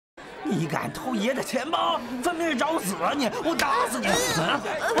你敢偷爷的钱包，分明是找死啊你！我打死你！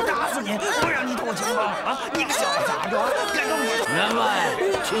我打死你！我让你偷钱包啊！你个小杂种，敢动我！员外，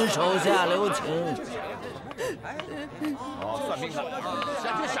请手下留情。哦，算命的，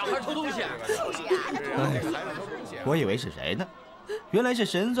这小孩偷东西。哎，我以为是谁呢？原来是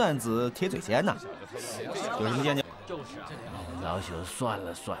神算子铁嘴仙呐！有什么见解？就是啊，老朽算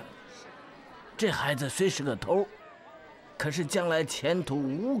了算，这孩子虽是个偷，可是将来前途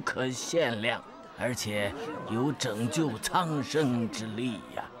无可限量，而且有拯救苍生之力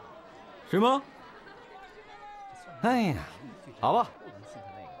呀。是吗？哎呀，好吧，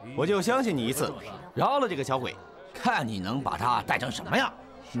我就相信你一次，饶了这个小鬼，看你能把他带成什么样。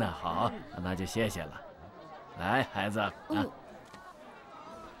那好，那就谢谢了。来，孩子啊。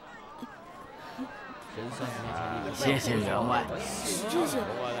谢谢员外。谢谢。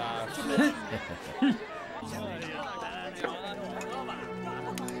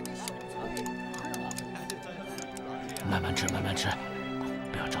慢慢吃，慢慢吃，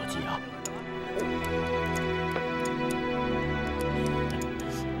不要着急啊。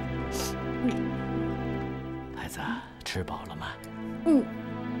孩子，吃饱了吗？嗯。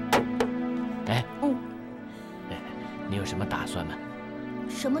哎。嗯。哎，你有什么打算吗？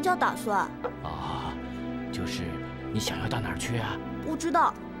什么叫打算？哦，就是你想要到哪儿去啊？不知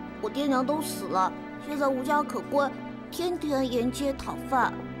道，我爹娘都死了，现在无家可归，天天沿街讨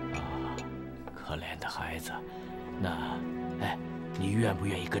饭。啊，可怜的孩子。那，哎，你愿不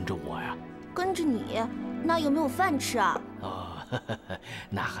愿意跟着我呀？跟着你，那有没有饭吃啊？哦，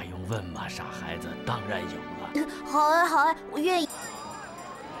那还用问吗，傻孩子，当然有了。好啊，好啊，我愿意。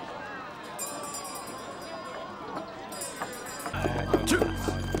去，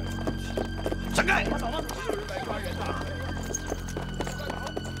闪开！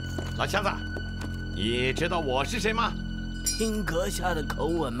老瞎子，你知道我是谁吗？听阁下的口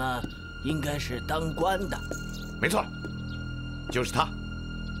吻嘛，应该是当官的。没错，就是他，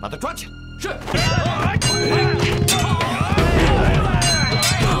把他抓起来。是。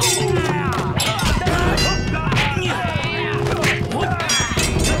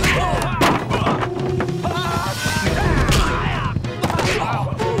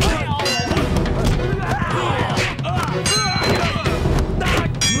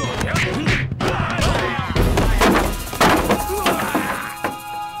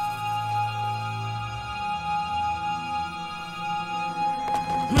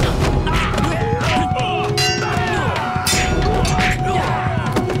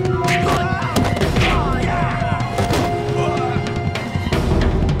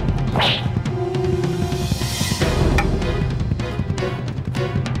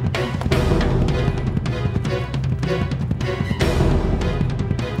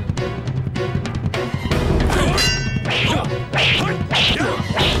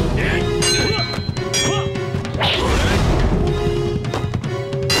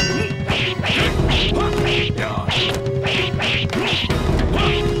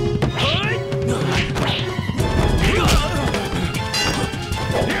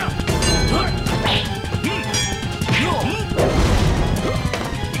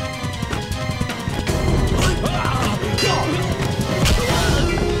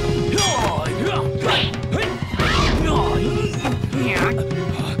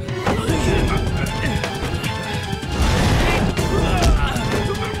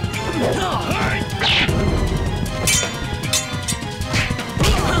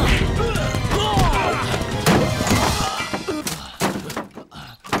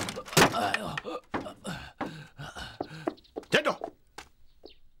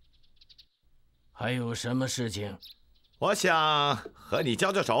还有什么事情？我想和你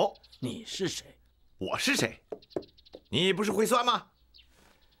交交手。你是谁？我是谁？你不是会算吗？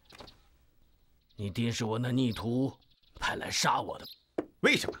你爹是我那逆徒派来杀我的。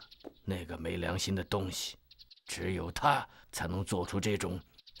为什么？那个没良心的东西，只有他才能做出这种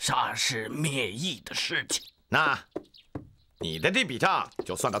杀世灭义的事情。那，你的这笔账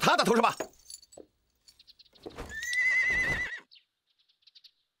就算到他的头上吧。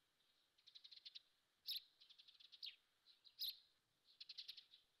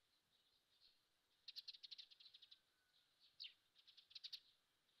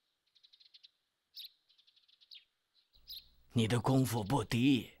你的功夫不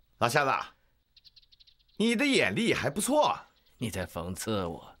低，老瞎子，你的眼力还不错。你在讽刺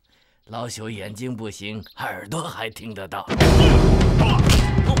我？老朽眼睛不行，耳朵还听得到。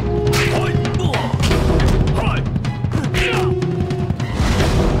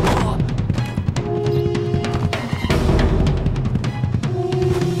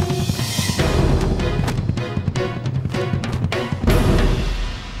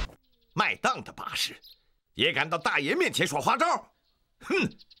卖当的把式，也敢到大爷面前耍花招？哼！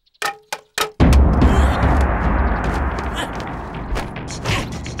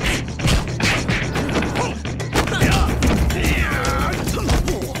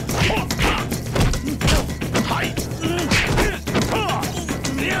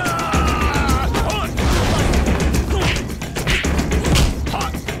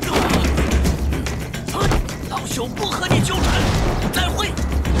老朽不和你纠缠，再会。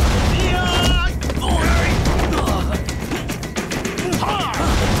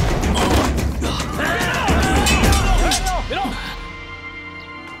别动！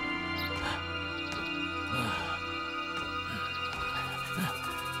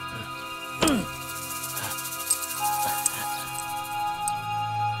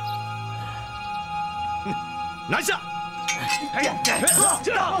拿下！哎呀，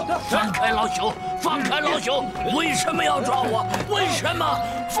放开老朽！放开老朽！为什么要抓我？为什么？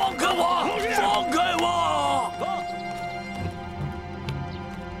放开我！放开我！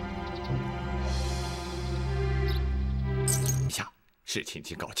下事情已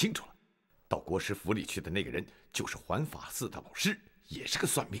经搞清楚了，到国师府里去的那个人就是环法寺的老师，也是个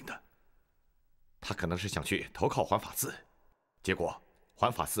算命的。他可能是想去投靠环法寺，结果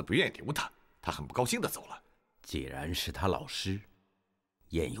环法寺不愿意留他，他很不高兴的走了。既然是他老师，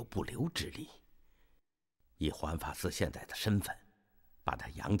焉有不留之理？以环法寺现在的身份，把他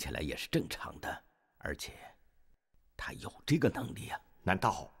养起来也是正常的，而且他有这个能力啊。难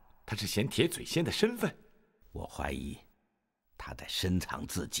道他是嫌铁嘴仙的身份？我怀疑他在深藏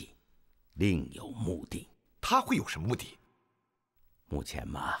自己，另有目的。他会有什么目的？目前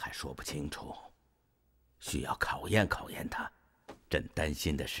嘛还说不清楚，需要考验考验他。朕担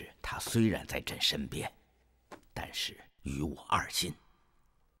心的是，他虽然在朕身边，但是与我二心。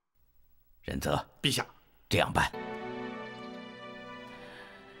仁泽，陛下，这样办。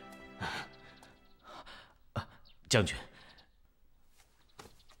将军，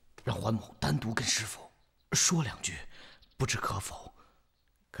让桓某单独跟师傅说两句，不知可否？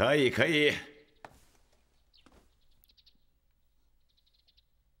可以，可以。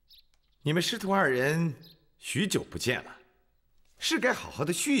你们师徒二人许久不见了，是该好好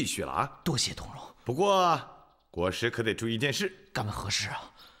的叙一叙了啊！多谢同荣。不过国师可得注意一件事。敢问何事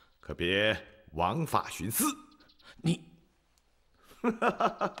啊？可别枉法徇私。你，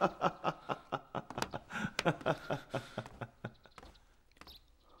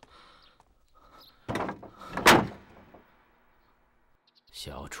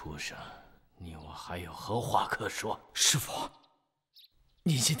小畜生，你我还有何话可说？师傅，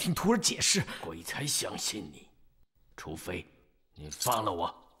您先听徒儿解释。鬼才相信你，除非你放了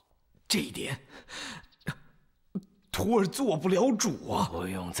我。这一点，徒儿做不了主啊！不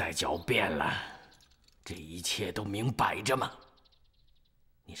用再狡辩了，这一切都明摆着嘛。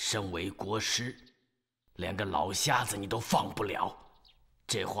你身为国师，连个老瞎子你都放不了，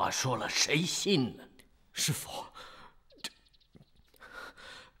这话说了谁信呢？师傅，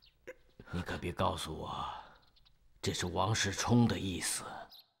你可别告诉我，这是王世充的意思，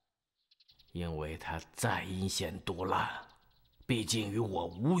因为他再阴险毒辣，毕竟与我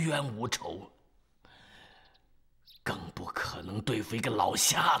无冤无仇，更不可能对付一个老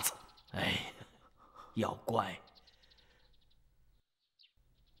瞎子。哎，要怪，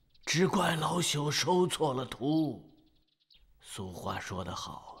只怪老朽收错了徒。俗话说得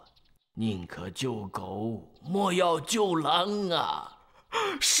好，宁可救狗，莫要救狼啊！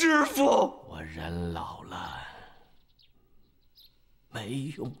师傅，我人老了，没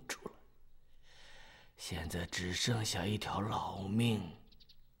用处了，现在只剩下一条老命。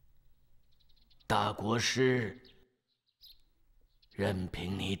大国师，任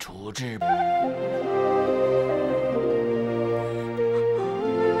凭你处置吧。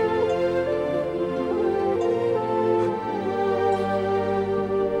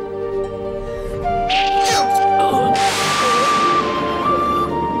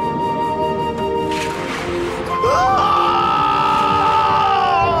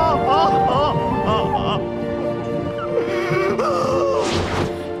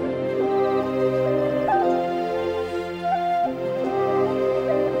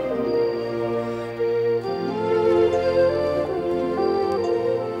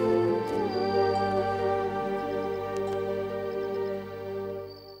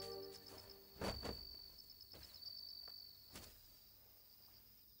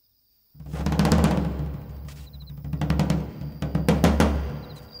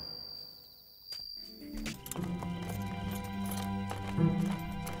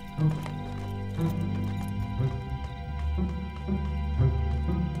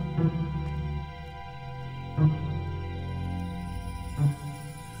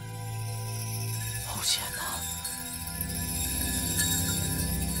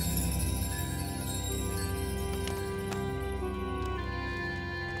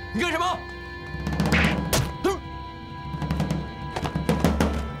你干什么？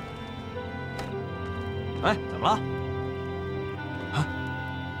哎，怎么了？啊？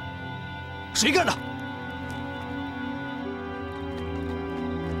谁干的？啊！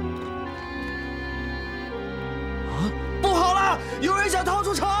不好了，有人想逃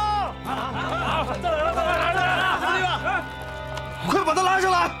出城！再来了！兄弟们，快把他拉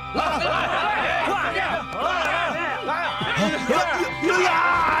上来！快！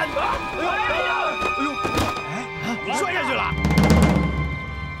摔下去了！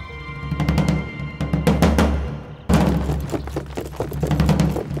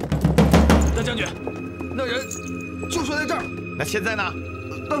大将军，那人就摔在这儿。那现在呢？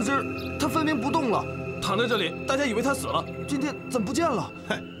当时他分明不动了，躺在这里，大家以为他死了。今天怎么不见了？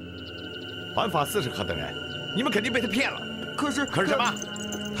哼，环法寺是何等人？你们肯定被他骗了。可是什么？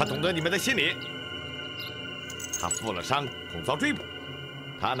他懂得你们的心理。他负了伤，恐遭追捕，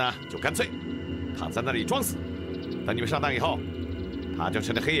他呢就干脆躺在那里装死。等你们上当以后，他就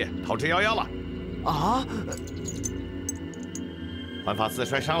趁着黑夜逃之夭夭了。啊！环法寺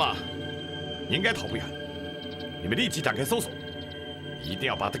摔伤了，应该逃不远。你们立即展开搜索，一定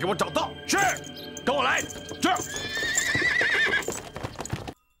要把他给我找到。是，跟我来。这。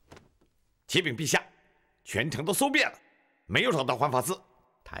启禀陛下，全城都搜遍了，没有找到环法寺。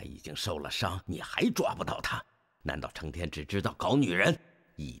他已经受了伤，你还抓不到他？难道成天只知道搞女人，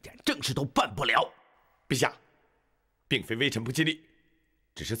一点正事都办不了？陛下，并非微臣不尽力，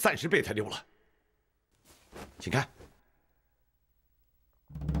只是暂时被他溜了。请看，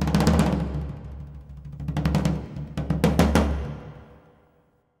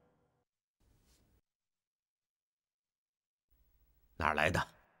哪儿来的？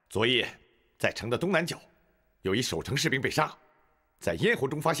昨夜在城的东南角，有一守城士兵被杀，在咽喉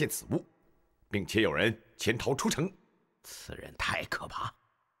中发现此物，并且有人潜逃出城。此人太可怕，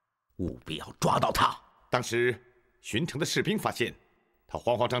务必要抓到他。当时巡城的士兵发现他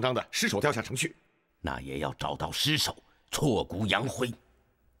慌慌张张的失手掉下城去，那也要找到尸首，挫骨扬灰，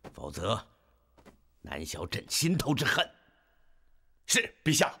否则难消朕心头之恨。是，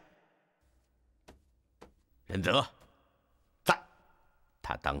陛下。仁泽在。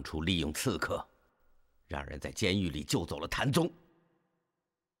他当初利用刺客，让人在监狱里救走了谭宗。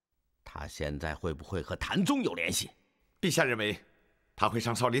他现在会不会和谭宗有联系？陛下认为他会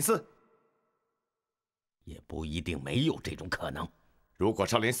上少林寺？也不一定没有这种可能。如果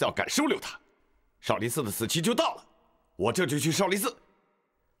少林寺要敢收留他，少林寺的死期就到了。我这就去少林寺。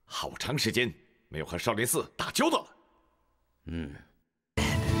好长时间没有和少林寺打交道了。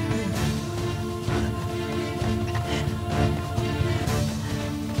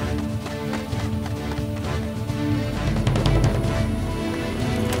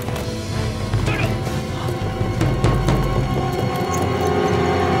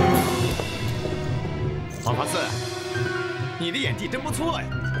黄法寺，你的演技真不错呀，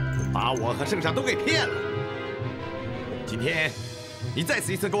把我和圣上都给骗了。今天你再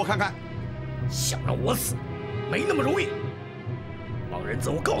死一次给我看看。想让我死，没那么容易。王仁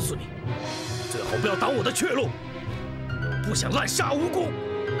泽，我告诉你，最好不要挡我的去路，我不想滥杀无辜。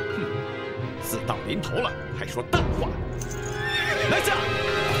哼，自到临头了还说大话。来下！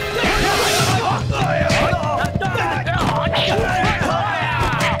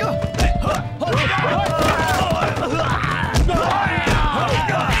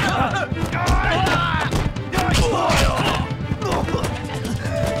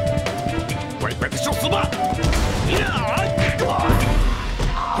乖乖的受死吧！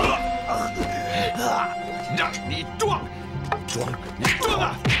让你撞，你撞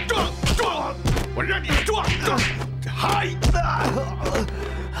啊，撞！我让你撞！嗨！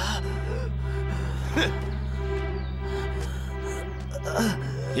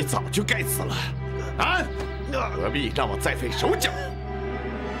你早就该死了，啊！何必让我再费手脚？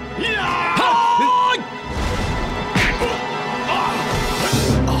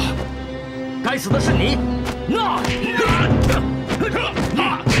该死的是你！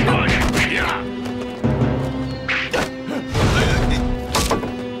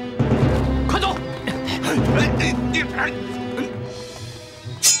快走！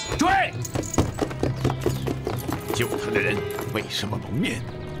追！救他的人为什么蒙面？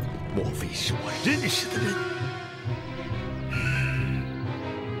莫非是我认识的人？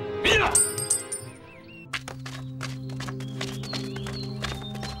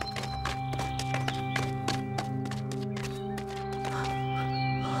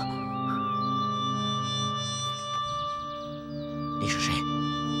你是谁？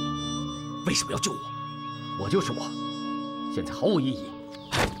为什么要救我？我就是我，现在毫无意义。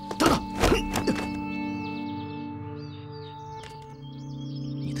等等，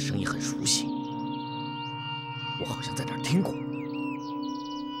你的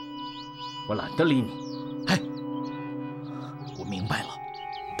我懒得理你。哎，我明白了。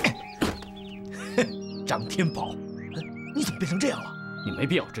张天宝，你怎么变成这样了？你没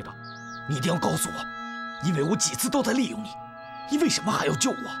必要知道。你一定要告诉我，因为我几次都在利用你，你为什么还要救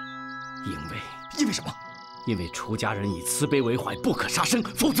我？因为什么？因为出家人以慈悲为怀，不可杀生，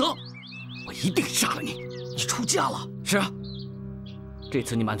否则我一定杀了你。你出家了？是啊。这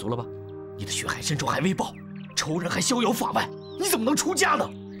次你满足了吧？你的血海深仇还未报，仇人还逍遥法外，你怎么能出家呢？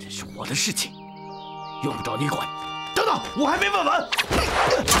这是我的事情，用不着你管。等等，我还没问完。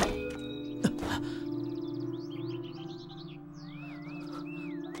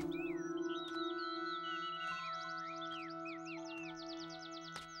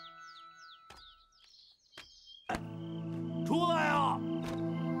出来啊！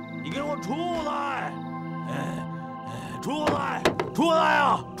你给我出来！出来！出来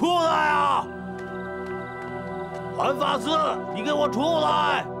啊！出来啊！环法师，你给我出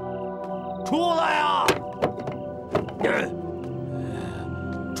来！出来啊！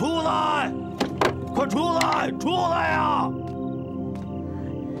出来！快出来！出来啊！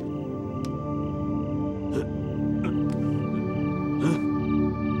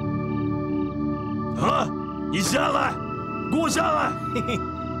啊！你下来！给我下来！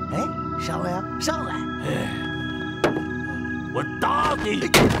哎，上来啊，上来！我打你！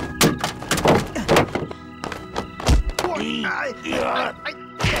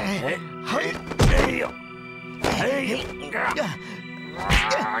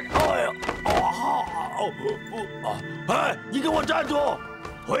哎，你给我站住！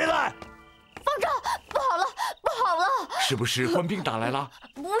回来！方丈，不好了，不好了！是不是官兵打来了？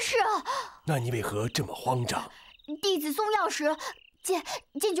不是啊，那你为何这么慌张？弟子送药时，见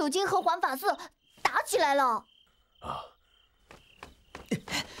九金和环法寺打起来了。啊！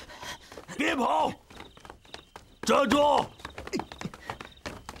别跑！站住！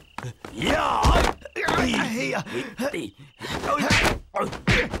呀！哎呀！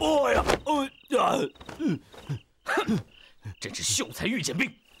真是秀才遇见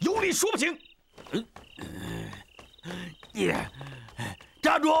兵，有理说不清。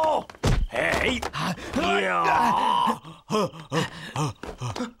站住！哎呀！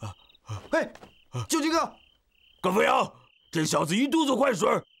哎，九金哥，高飞扬，这小子一肚子坏水，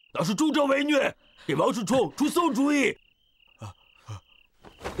那是助纣为虐，给王世充出馊主意。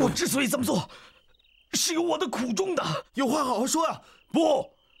我之所以这么做，是有我的苦衷的。有话好好说呀！不，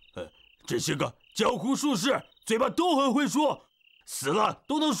这些个江湖术士嘴巴都很会说，死了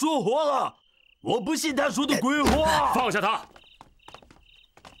都能说活了。我不信他说的鬼话。放下他！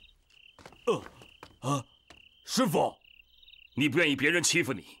师傅，你不愿意别人欺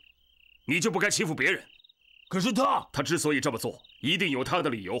负你，你就不该欺负别人。可是他之所以这么做，一定有他的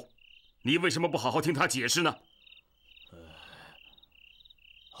理由。你为什么不好好听他解释呢？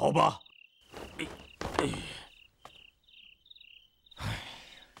好吧。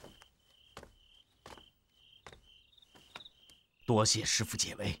多谢师父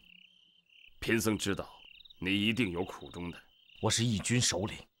解围。贫僧知道你一定有苦衷的。我是义军首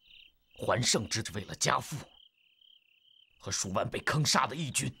领，还圣只为了家父和数万被坑杀的义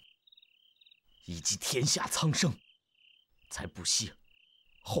军，以及天下苍生，才不惜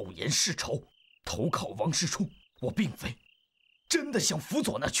厚颜世仇，投靠王世充。我并非真的想辅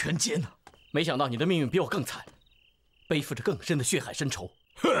佐那权奸呢。没想到你的命运比我更惨，背负着更深的血海深仇。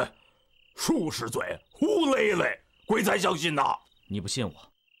哼，术士嘴，胡咧咧，鬼才相信呐！你不信我，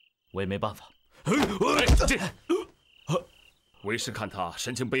我也没办法。为师看他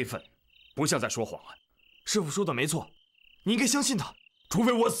神情悲愤，不像在说谎啊。师傅说的没错，你应该相信他。除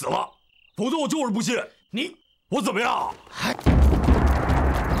非我死了，否则我就是不信。我怎么样？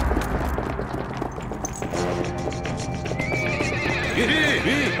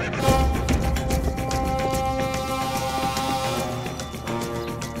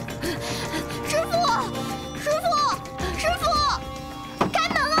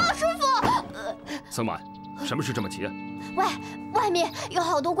僧满，什么事这么急啊？外面有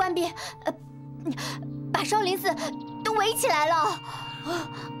好多官兵，把少林寺都围起来了。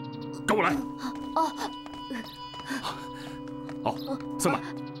跟我来。僧满，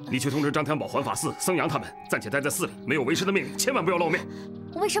你去通知张天宝、环法寺、僧阳他们暂且待在寺里，没有为师的命令，千万不要露面。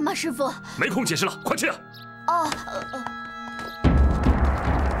为什么，师父？没空解释了，快去啊！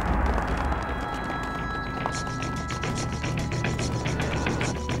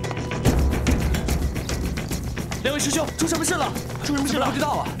两位师兄，出什么事了？出什么事了？不知道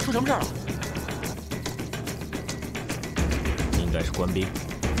啊，出什么事了？应该是官兵。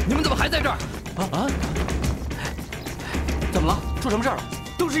你们怎么还在这儿？怎么了？出什么事了？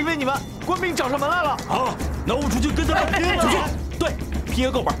都是因为你们，官兵找上门来了。好，那我们出去跟他们拼了。对，拼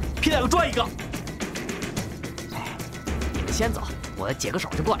个够本，拼2个赚1个。哎，你们先走，我解个手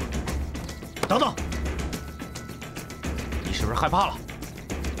就过来。等等，你是不是害怕了？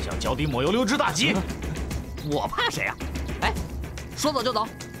想脚底抹油溜之大吉？我怕谁啊？哎，说走就走，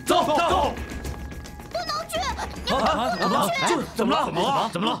走。不能去！怎么了？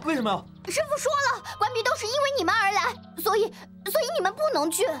怎么了？为什么呀？师傅说了，官兵都是因为你们而来，所以你们不能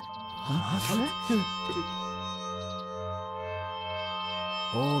去。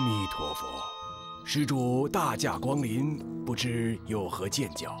阿弥陀佛，施主大驾光临，不知有何见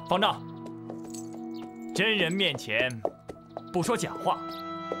教？方丈，真人面前不说假话，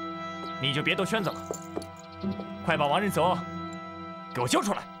你就别兜圈子了，快把王仁泽给我交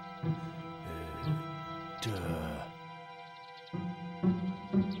出来。这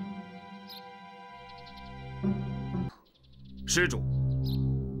施主，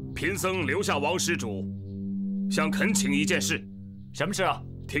贫僧留下王施主，想恳请一件事。什么事啊？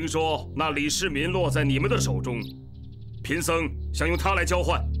听说那李世民落在你们的手中，贫僧想用他来交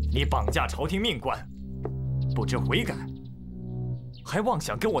换。你绑架朝廷命官，不知悔改，还妄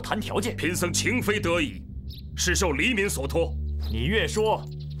想跟我谈条件。贫僧情非得已，是受黎民所托。你越说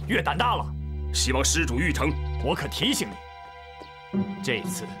越胆大了，希望施主玉成。我可提醒你，这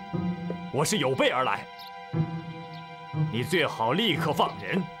次我是有备而来，你最好立刻放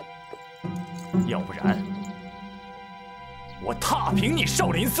人，要不然我踏平你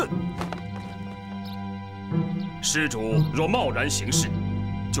少林寺。施主若贸然行事，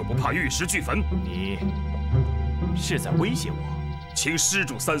就不怕玉石俱焚？你是在威胁我？请施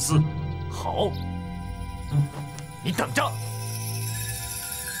主三思。好，你等着。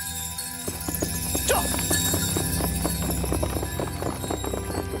这。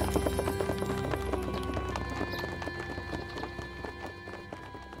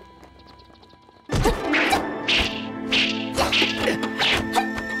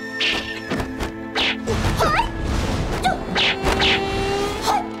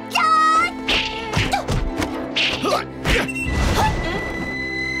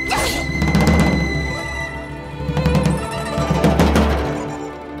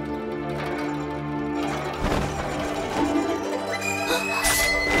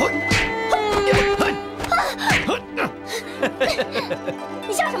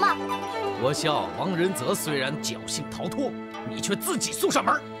你笑什么？我笑王仁泽虽然侥幸逃脱，你却自己送上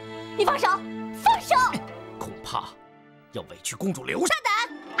门。你放手！放手！恐怕要委屈公主留下。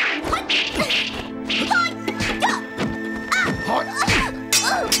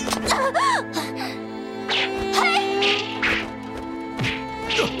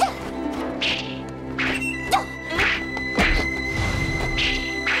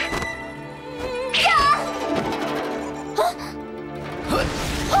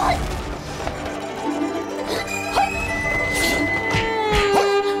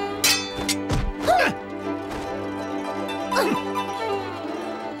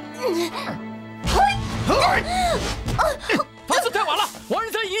法子太晚了，王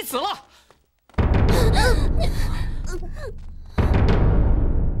仁泽已经死了。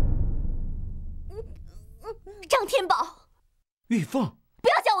张天宝，玉凤，不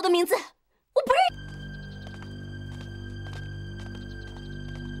要叫我的名字，我不认。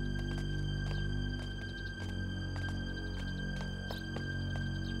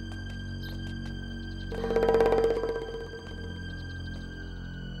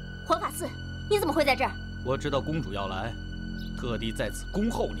黄法寺，你怎么会在这儿？我知道公主要来，特地在此恭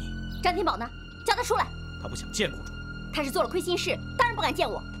候你。张天宝呢？叫他出来。他不想见公主。他是做了亏心事，当然不敢见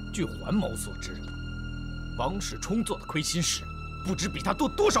我。据桓某所知，王世充做的亏心事，不知比他多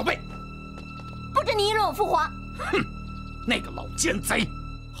多少倍。不准你议论我父皇！哼，那个老奸贼，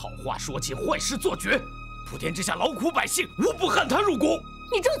好话说尽，坏事做绝，普天之下劳苦百姓无不恨他入骨。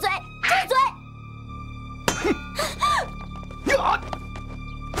你住嘴！住嘴！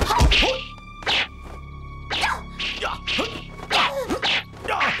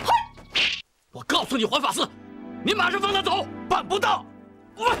我告诉你，桓法师，你马上放他走！办不到！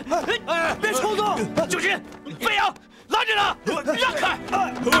别冲动！九斤，飞扬，拦着他！让开！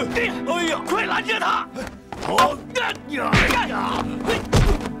哎呀，快拦着他！好！不要啊！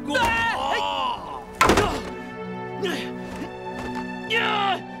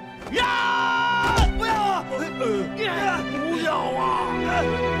不要啊！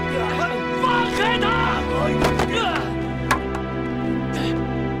放开他！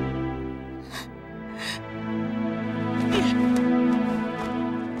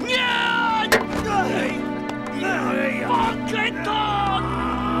放开他！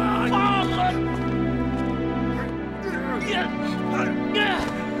放了！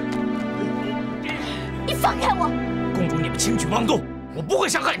你放开我！公主，你们轻举妄动，我不会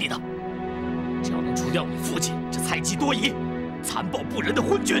伤害你的。只要能除掉你父亲这猜忌多疑、残暴不仁的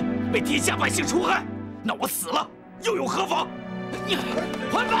昏君，为天下百姓除害，那我死了又有何妨？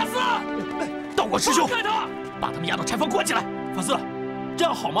还法师，道果师兄，把他们押到柴房关起来。法师，这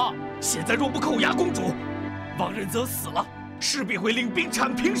样好吗？现在若不扣押公主，王仁泽死了，势必会领兵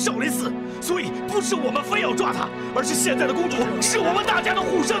铲平少林寺。所以不是我们非要抓他，而是现在的公主是我们大家的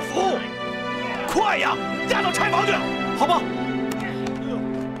护身符。快呀，押到柴房去！好吧，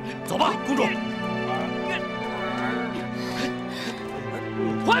走吧，公主。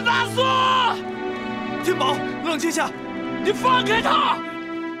还法师，天宝，冷静下，你放开他！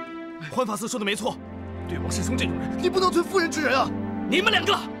还法师说的没错，对我师兄这种人，你不能存妇人之仁啊！你们两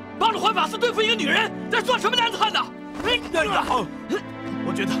个帮着还法师对付一个女人，这算什么男子汉呢？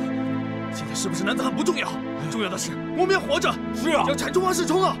我觉得现在是不是男子汉不重要，重要的是我们要活着。是啊，要铲除王世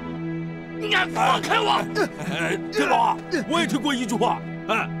充啊！你放开我！天宝啊，我也听过一句话，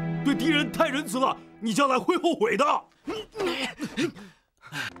哎，对敌人太仁慈了，你将来会后悔的。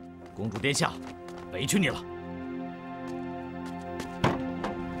公主殿下，委屈你了。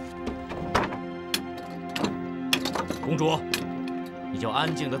公主，你就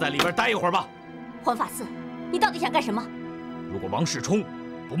安静的在里边待一会儿吧。还法师，你到底想干什么？如果王世充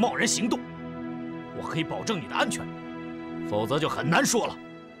不贸然行动，我可以保证你的安全；否则就很难说了。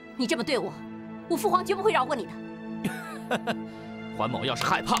你这么对我，我父皇绝不会饶过你的。还某要是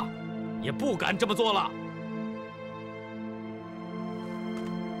害怕，也不敢这么做了。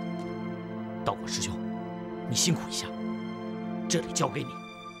道果师兄，你辛苦一下，这里交给你。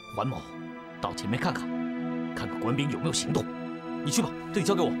还某到前面看看，看看官兵有没有行动。你去吧，这里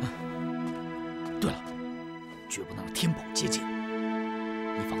交给我。对了，绝不能让天宝接近，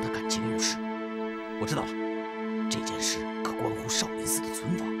以防他感情用事。我知道了，这件事可关乎少林寺的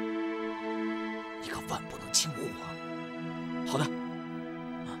存亡，你可万不能轻忽啊！好的。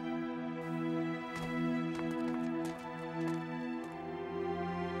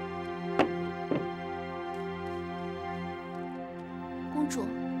公主，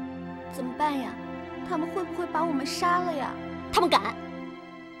怎么办呀？他们会不会把我们杀了呀？他们敢，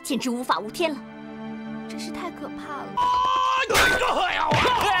简直无法无天了，真是太可怕了！等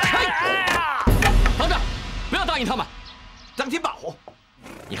着，不要答应他们。张天宝，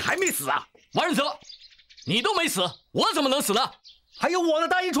你还没死啊？王仁泽，你都没死，我怎么能死呢？还有我的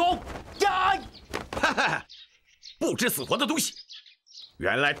大阴虫呀！哈哈，不知死活的东西，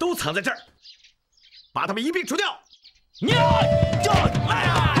原来都藏在这儿，把他们一并除掉！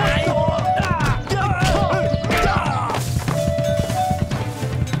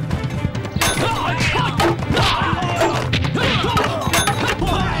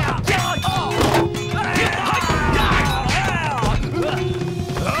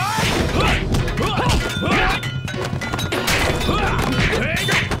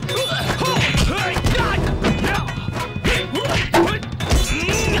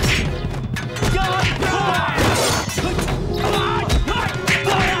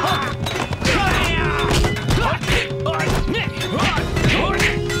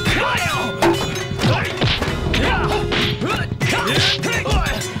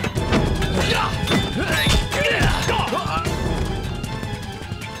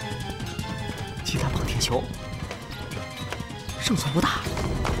鸡蛋碰铁球，胜算不大。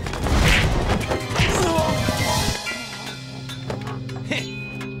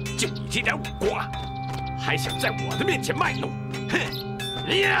哼，就你这点武功啊，还想在我的面前卖弄？哼！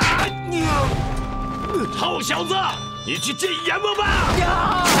呀！臭小子，你去见阎王吧！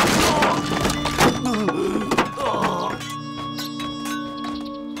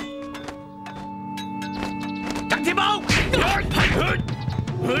张天宝！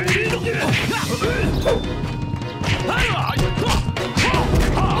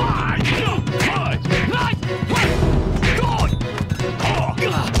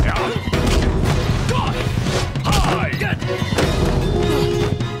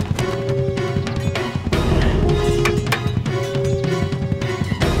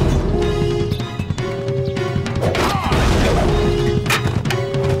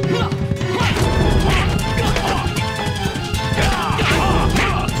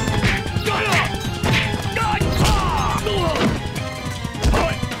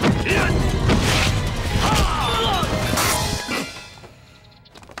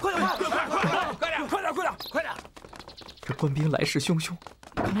官兵来势汹汹，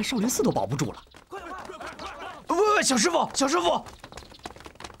看来少林寺都保不住了。喂，小师傅，小师傅，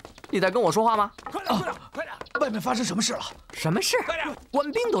你在跟我说话吗？快点，快点！外面发生什么事了？什么事？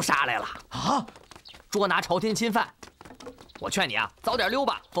官兵都杀来了啊！捉拿朝天侵犯。我劝你啊，早点溜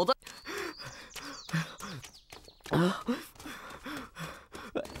吧，否则……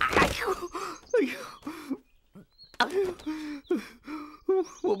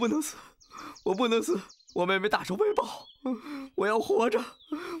我不能死，我不能死！我妹妹大手为宝，我要活着，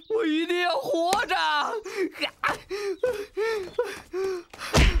我一定要活着！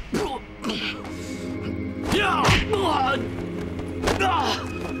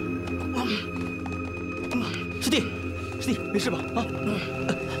师弟，师弟，没事吧？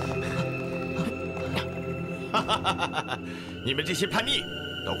啊！你们这些叛逆，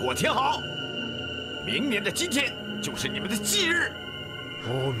都给我听好！明年的今天就是你们的忌日。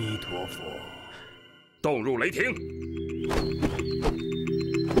阿弥陀佛。动入雷霆，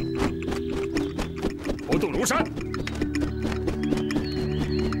不动如山，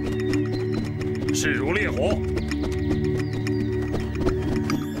势如烈火，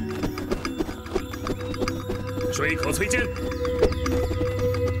水可摧坚，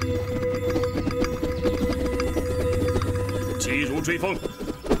急如追风。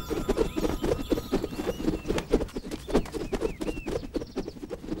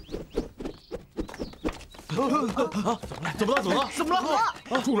怎么了？怎么了？怎么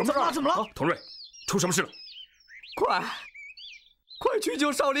了？住什么事啊？怎么了？童瑞，出什么事了？快去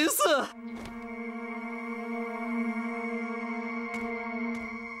救少林寺！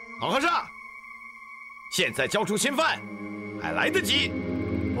老和尚，现在交出嫌犯，还来得及。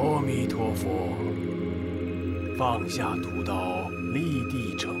阿弥陀佛，放下屠刀，立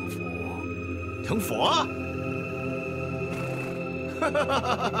地成佛。成佛？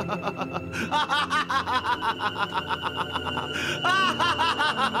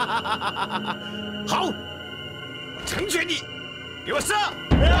好，我成全你，给我上！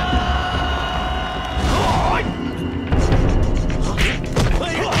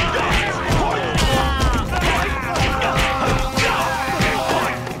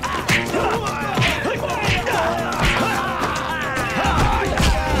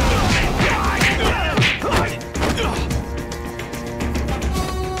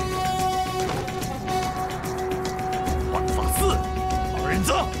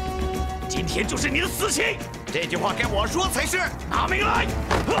今天就是你的死期！这句话该我说才是。拿命来！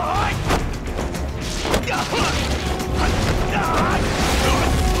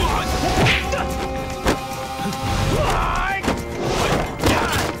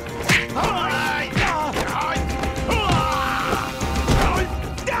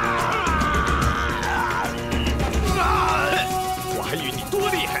我还以为你多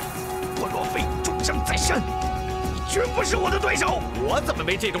厉害，我若非重伤在身，你绝不是我的对手。我怎么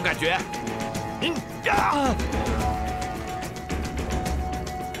没这种感觉？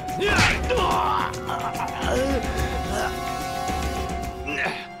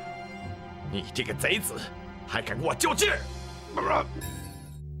你这个贼子，还敢跟我较劲儿！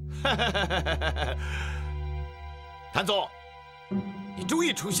谭总，你终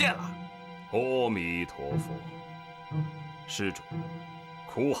于出现了。阿弥陀佛，施主，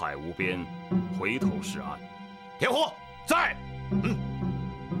苦海无边，回头是岸。田虎在。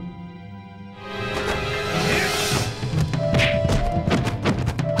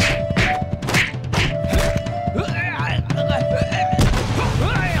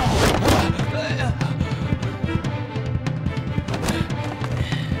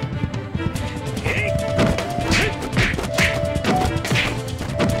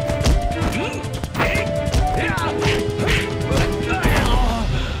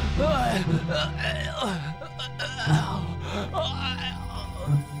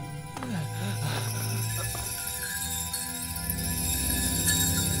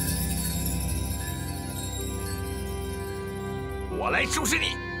我来收拾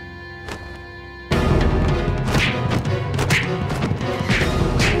你！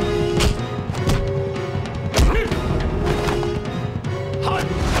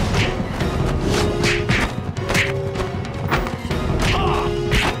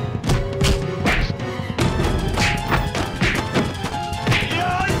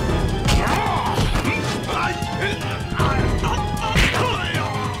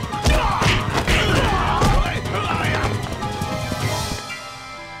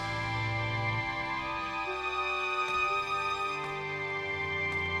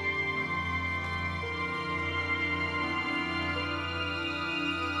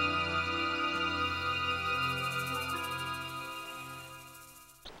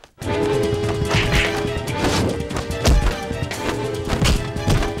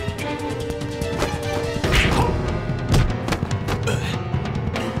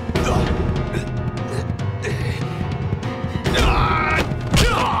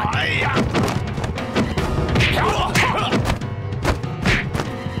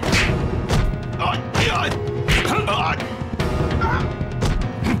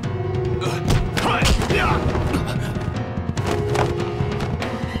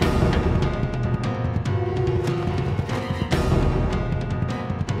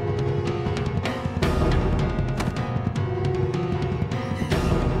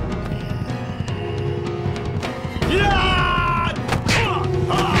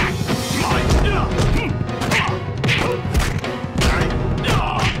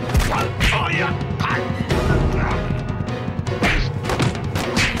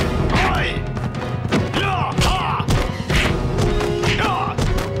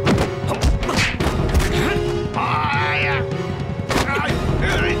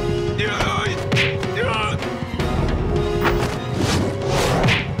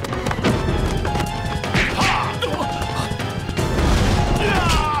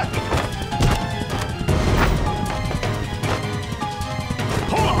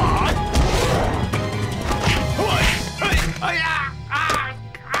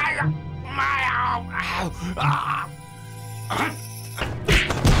阿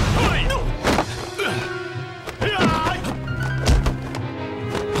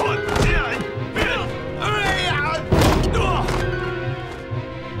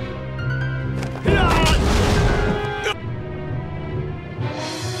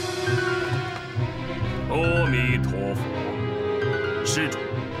弥陀佛，施主，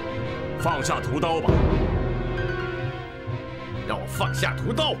放下屠刀吧。让我放下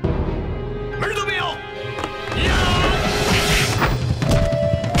屠刀，门儿都没有！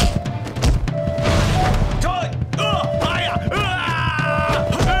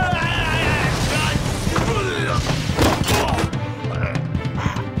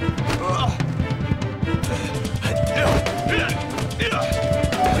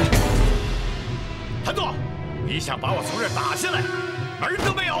韩座，你想把我从这儿打下来，门儿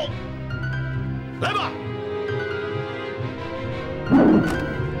都没有！来吧！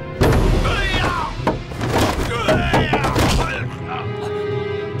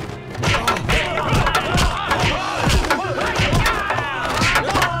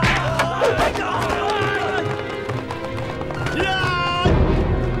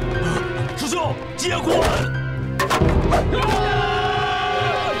 师兄，接过！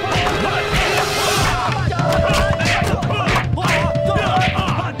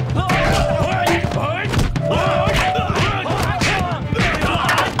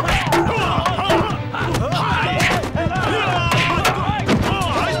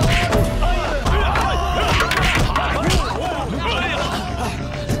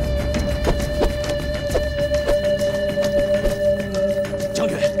将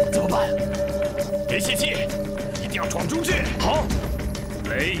军，怎么办？别泄气，一定要闯出去！好，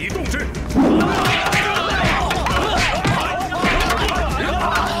雷以动之。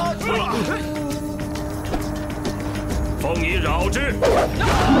风以扰之。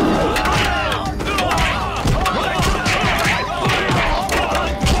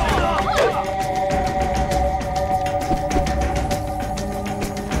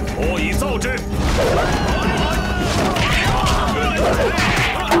火以燥之。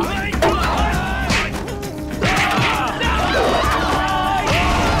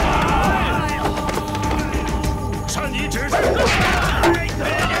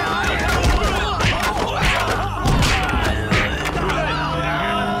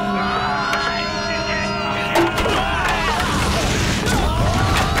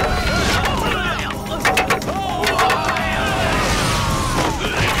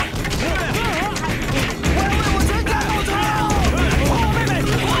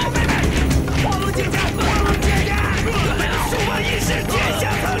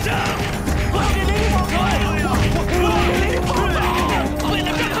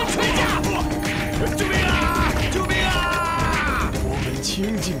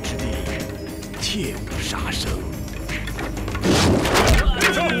 清净之地，切勿杀生。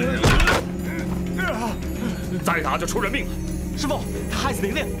再打就出人命了。师傅，他害死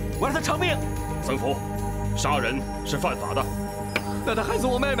玲玲，我让他偿命。僧福，杀人是犯法的。那他害死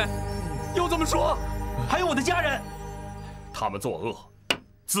我妹妹，又怎么说？还有我的家人，他们作恶，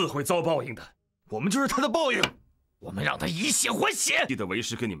自会遭报应的。我们就是他的报应。我们让他以血还血。记得为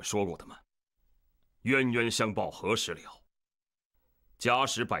师跟你们说过的吗？冤冤相报何时了？ 家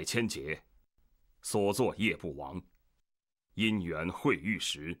史百千劫，所作业不亡。因缘会遇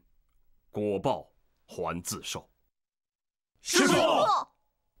时，果报还自受。师父，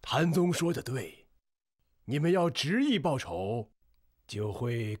谭宗说的对，你们要执意报仇，就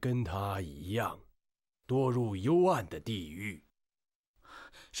会跟他一样，堕入幽暗的地狱。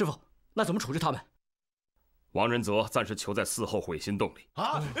师父，那怎么处置他们？王仁泽暂时囚在4后悔心洞里。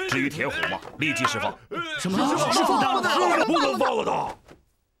啊！至于铁虎嘛，立即释放。什么？释放他？不能放了他！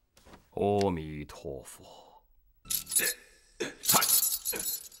阿弥陀佛。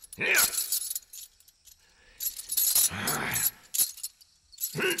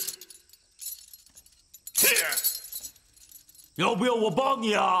要不要我帮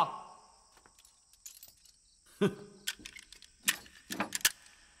你啊？哼！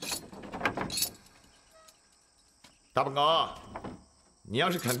大本哥，你要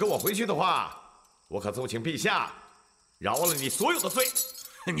是肯跟我回去的话，我可奏请陛下饶了你所有的罪。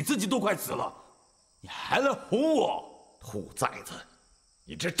你自己都快死了，你还来哄我？兔崽子，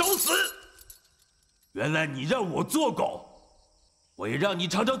你这找死！原来你让我做狗，我也让你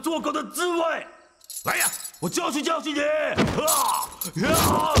尝尝做狗的滋味。来呀，我教训教训你！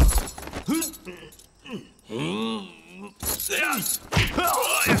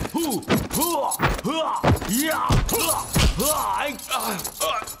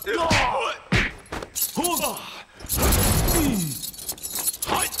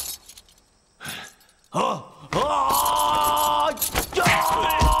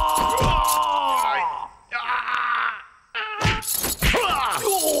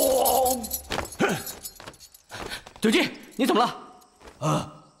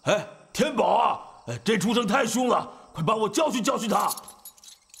哎，天宝啊，这畜生太凶了，快把我教训教训他。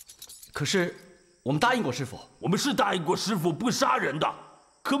可是我们答应过师傅，我们是答应过师傅不杀人的，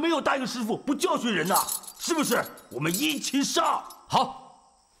可没有答应师傅不教训人呐，是不是？我们一起上。好，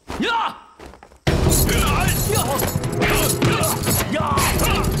呀！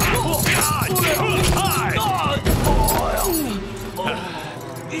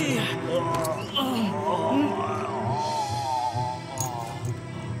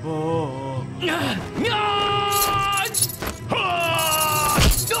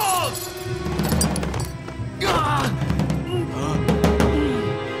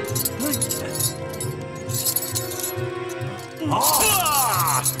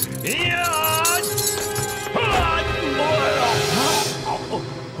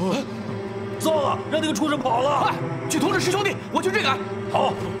 糟了，让那个畜生跑了！快去通知师兄弟，我去追赶。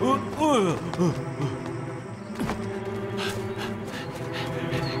好。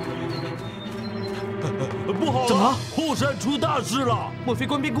不好了！怎么了？后山出大事了！莫非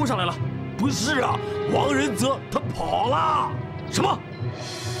官兵攻上来了？不是啊，王仁泽他跑了。什么？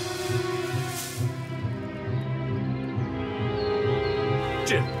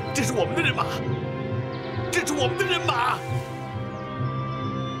这是我们的人马，这是我们的人马！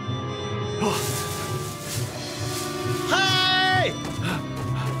嗨！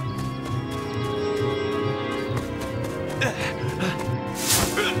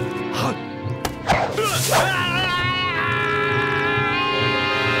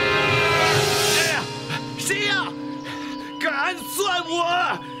谁呀？敢算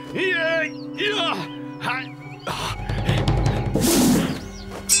我？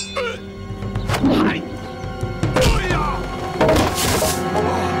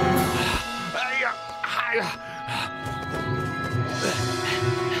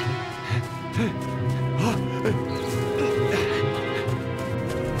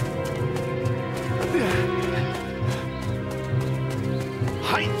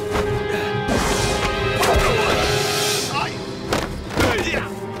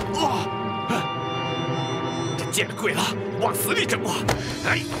见了鬼了，往死里整我！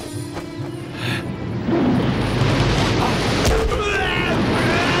哎！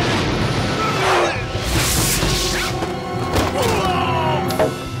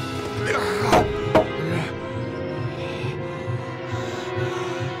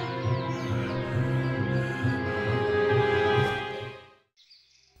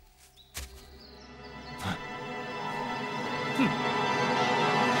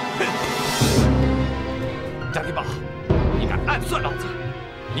张天宝，你敢暗算老子，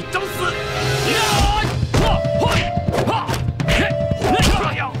你找死！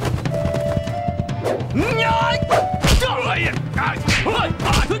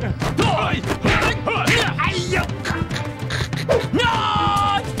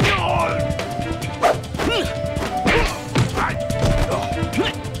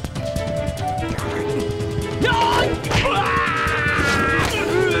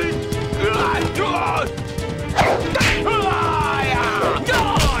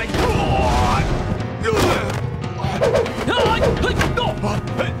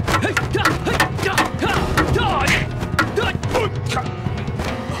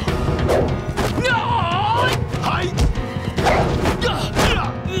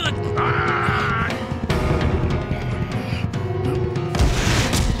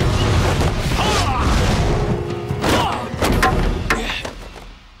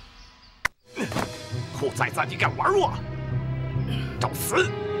兔崽子，你敢玩我？找死！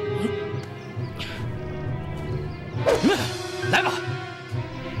来吧！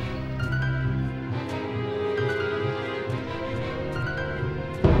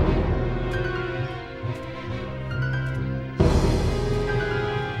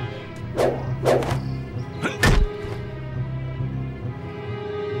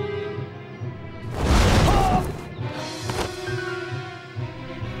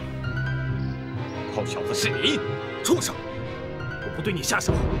好小子，是你，畜生！我不对你下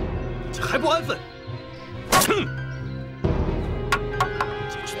手，你还不安分？哼！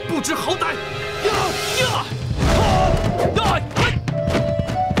简直不知好歹！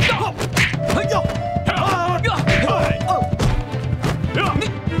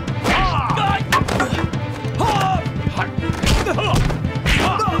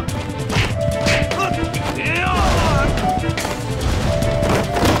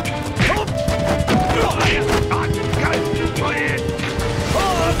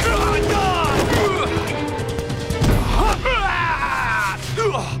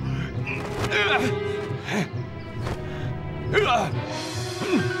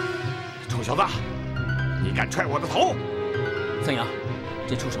臭小子，你敢踹我的头？曾阳，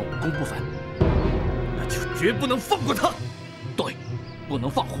这畜生武功不凡，那就绝不能放过他。对，不能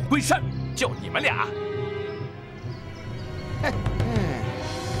放虎归山。就你们俩。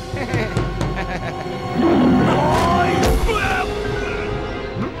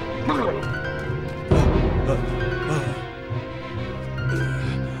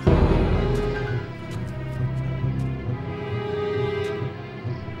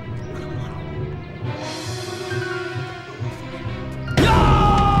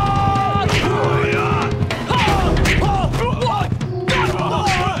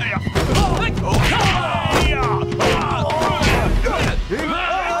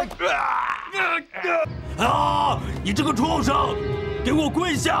你这个畜生，给我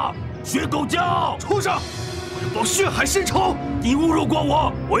跪下！学狗叫！畜生，我要报血海深仇！你侮辱过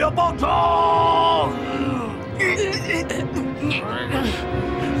我，我要报仇！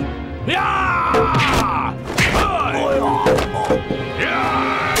呀！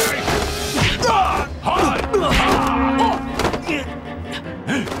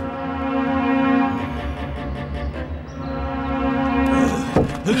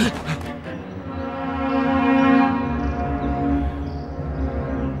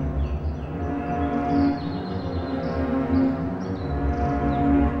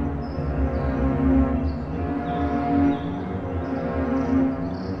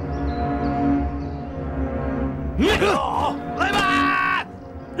来吧！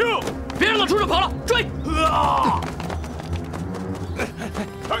哟，别让那畜生跑了，追！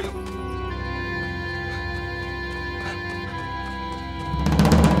哎呦！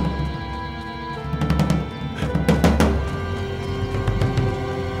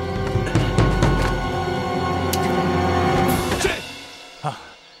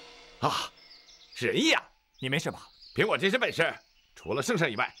是仁义呀！你没事吧？凭我这身本事，除了圣上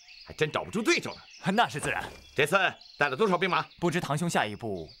以外，还真找不出对手呢。那是自然。这次带了多少兵马？不知堂兄下一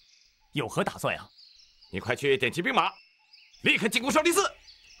步有何打算呀？你快去点齐兵马，立刻进攻少林寺。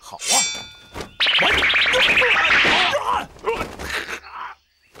好啊！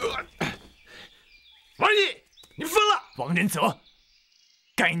王仁义，你疯了！王仁泽，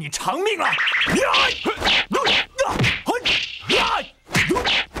该你偿命了！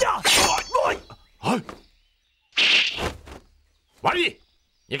王仁义，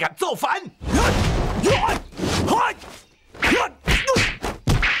你敢造反！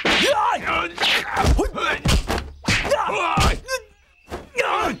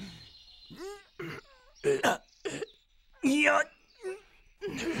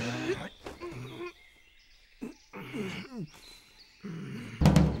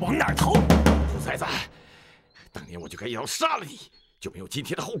往哪儿逃？兔崽子！当年我就该一刀杀了你，就没有今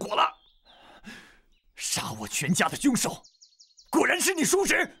天的后果了。杀我全家的凶手，果然是你叔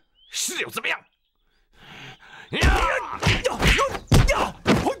侄，是又怎么样？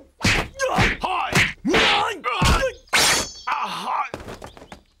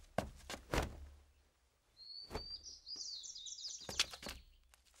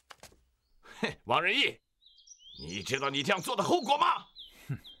王仁义，你知道你这样做的后果吗？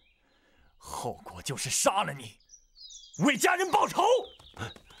哼，后果就是杀了你，为家人报仇。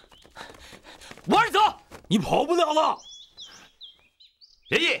王仁泽，你跑不了了！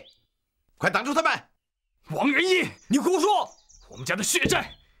仁义，快挡住他们！王仁义，你胡说！我们家的血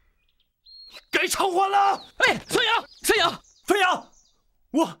债，你该偿还了！哎，孙杨，孙杨，飞扬，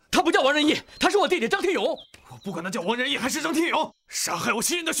他不叫王仁义，他是我弟弟张天勇。我不管他叫王仁义还是张天勇，杀害我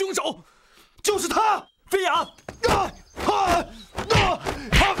亲人的凶手就是他！飞扬，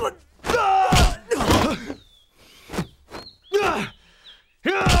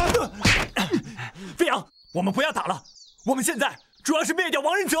飞扬，我们不要打了，我们现在主要是灭掉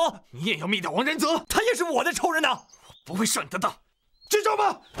王仁泽。你也要灭掉王仁泽，他也是我的仇人呐！我不会舍你的的，支招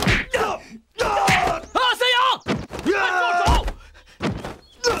吧！三阳，快住手！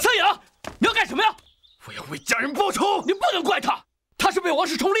三阳，你要干什么呀？我要为家人报仇！你不能怪他，他是被王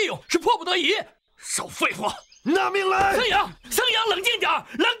世充利用，是迫不得已。少废话，拿命来！三阳，冷静点，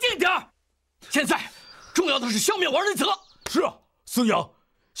冷静点！现在重要的是消灭王仁泽。是啊，孙杨，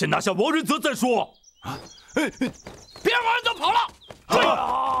先拿下王仁泽再说。别让王仁泽跑了！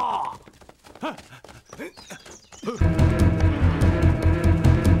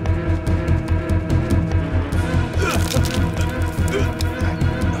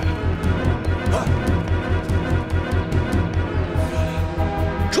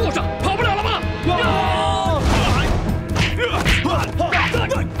畜生，跑不了了吗？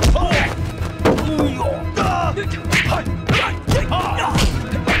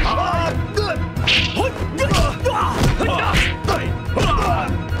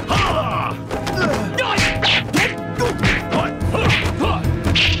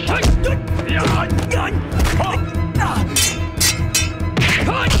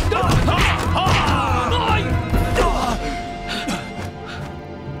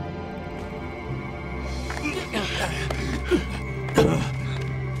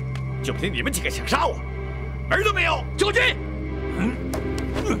就凭你们几个想杀我，门儿都没有！将军，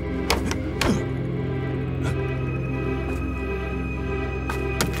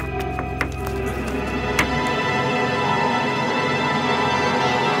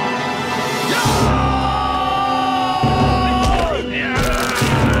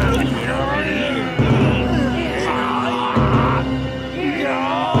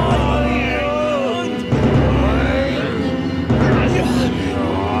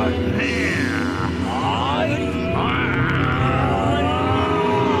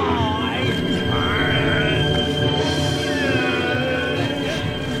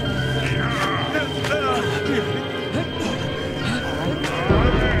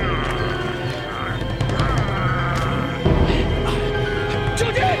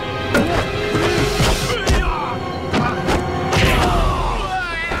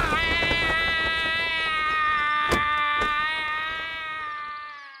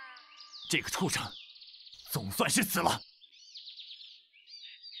这个畜生总算是死了。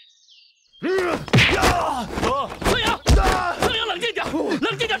孙杨，孙杨，冷静点，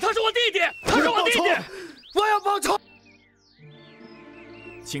冷静点，他是我弟弟，他是我弟弟，我要报仇！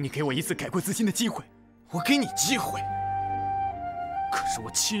请你给我一次改过自新的机会。我给你机会，可是我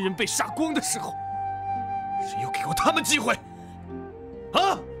亲人被杀光的时候，谁又给过他们机会？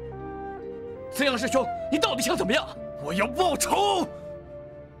啊！孙杨师兄，你到底想怎么样？我要报仇！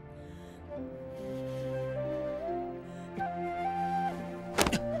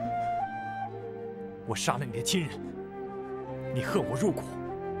我杀了你的亲人，你恨我入骨，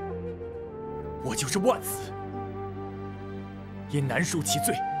我就是万死，也难恕其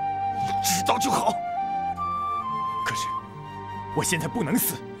罪。你知道就好。可是我现在不能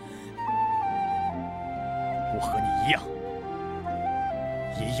死，我和你一样，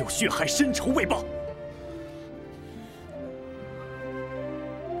也有血海深仇未报。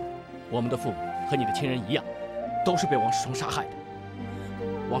我们的父母和你的亲人一样，都是被王世充杀害的。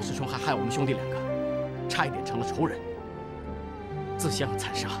王世充还害我们兄弟两个，差一点成了仇人，自相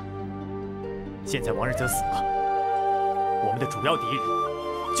残杀。现在王仁泽死了，我们的主要敌人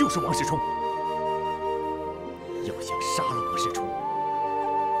就是王世充。要想杀了王世充，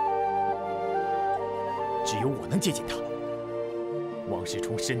只有我能接近他。王世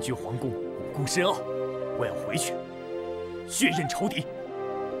充身居皇宫，武功深奥，我要回去血刃仇敌。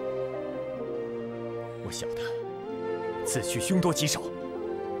我晓得此去凶多吉少。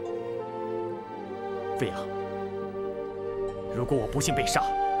飞扬，如果我不幸被杀，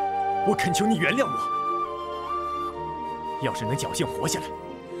我恳求你原谅我。要是能侥幸活下来，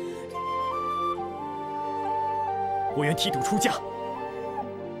我愿剃度出家，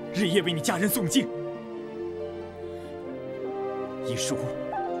日夜为你家人诵经，以赎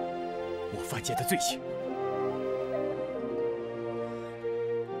我犯下的罪行。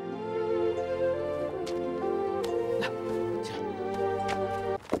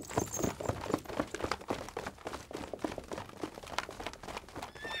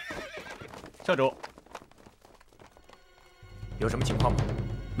少主，有什么情况吗？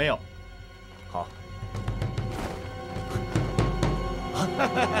没有。好。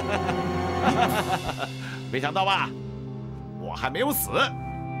没想到吧，我还没有死，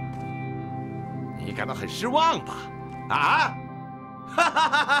你感到很失望吧？啊！哈哈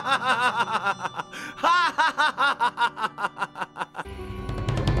哈哈哈哈！哈哈哈哈哈！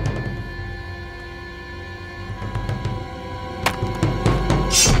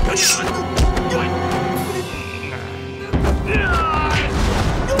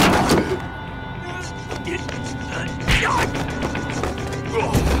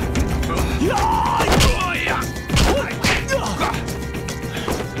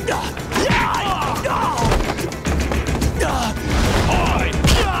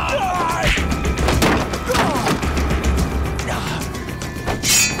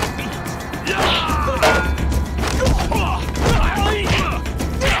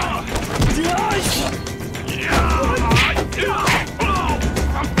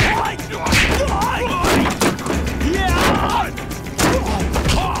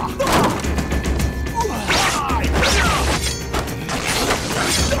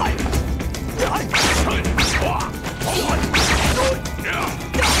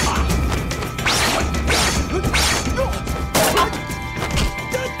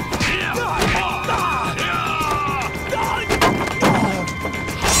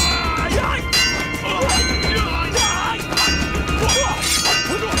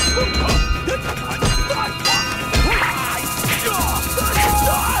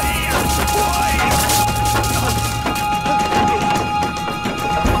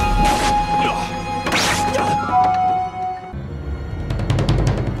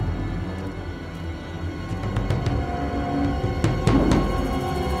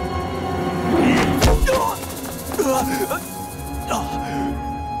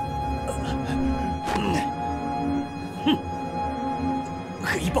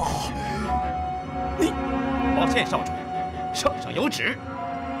黑豹，你抱歉，少主，圣上有旨。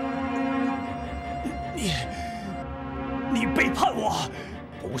你背叛我！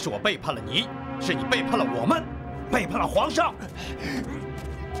不是我背叛了你，是你背叛了我们，背叛了皇上。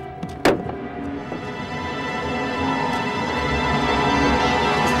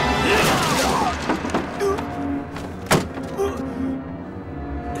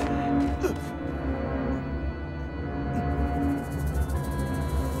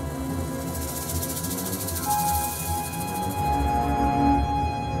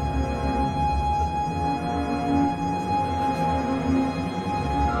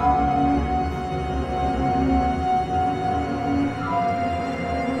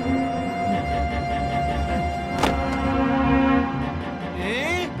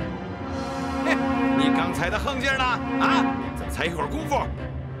才一会儿功夫，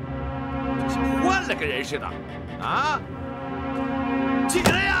就像换了个人似的，啊！起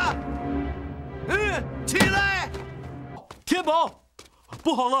来呀！起来！天宝，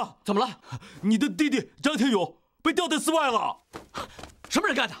不好了！怎么了？你的弟弟张天勇被吊在寺外了。什么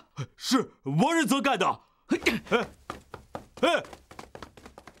人干的？是王仁泽干的。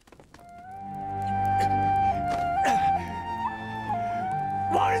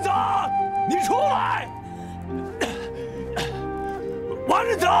王仁泽，你出来！王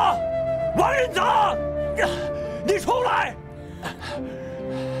仁泽，王仁泽，你出来！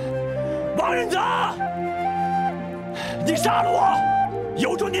王仁泽，你杀了我！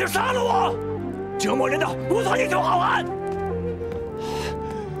有种你就杀了我！折磨人的无错英雄好汉！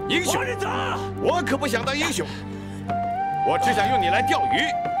英雄，王仁泽，我可不想当英雄，我只想用你来钓鱼，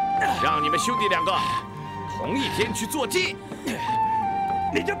让你们兄弟两个同一天去做妓。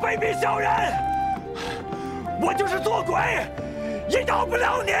你这卑鄙小人！我就是做鬼，也饶不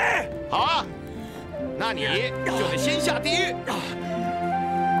了你！好啊，那你就得先下地狱。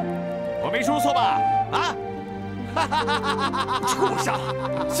我没说错吧？啊！畜生，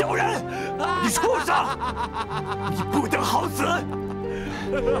小人，你畜生，你不得好死！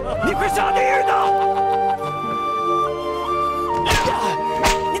你会下地狱的！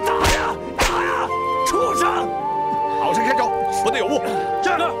你打呀，打呀，畜生！好生看守，不得有误。是。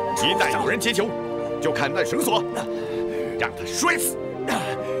一旦有人劫囚，就砍断绳索，让他摔死。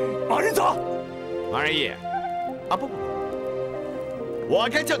王仁泽，王仁义，啊不，我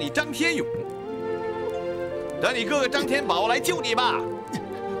该叫你张天勇。等你哥哥张天宝来救你吧。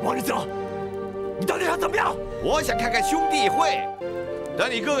王仁泽，你到底想怎么样？我想看看兄弟会。等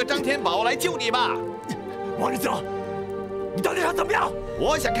你哥哥张天宝来救你吧。王仁泽，你到底想怎么样？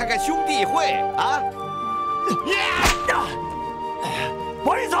我想看看兄弟会啊！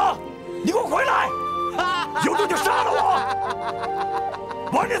王仁泽，你给我回来！有种就杀了我！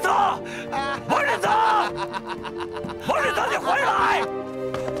王仁泽，王仁泽，王仁泽，你回来！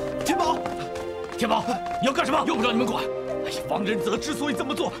天宝，天宝，你要干什么？用不着你们管。哎呀，王仁泽之所以这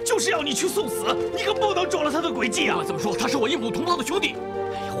么做，就是要你去送死，你可不能中了他的诡计啊！不管怎么说，他是我异母同胞的兄弟。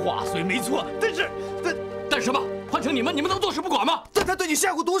哎呀，话虽没错，但什么？换成你们能坐视不管吗？但他对你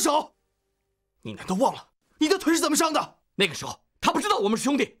下过毒手，你难道忘了你的腿是怎么伤的？那个时候他不知道我们是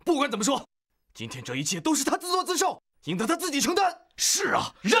兄弟。不管怎么说，今天这一切都是他自作自受，应当他自己承担。是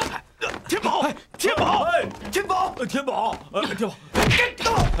啊，让开！天宝，天宝，天宝，天宝，天宝，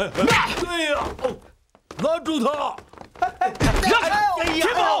对呀，拦住他！让开！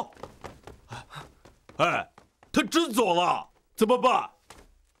天宝，哎，他真走了，怎么办？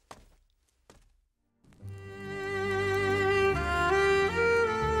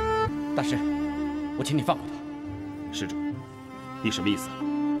大师，我请你放过他。施主，你什么意思？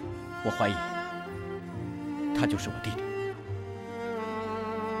我怀疑他就是我弟弟。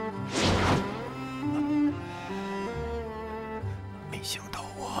没想到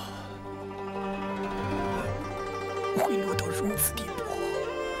我会落到如此地步。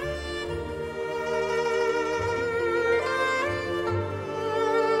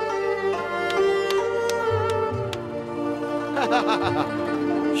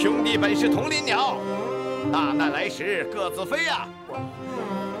兄弟本是同林鸟，大难来时各自飞呀！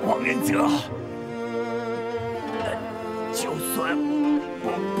王仁泽，就算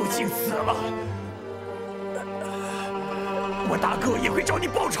我不幸死了，我大哥也会找你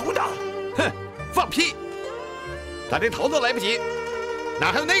报仇的。哼，放屁！他连逃都来不及，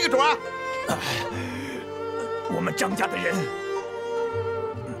哪还有那个主啊？我们张家的人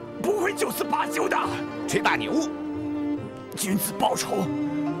不会就此罢休的。吹大牛！君子报仇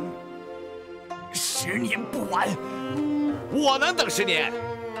，10年不晚。我能等10年，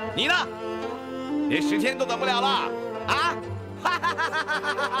你呢？连10天都等不了了。啊！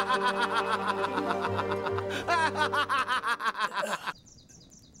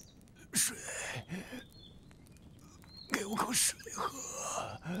水，给我口水喝。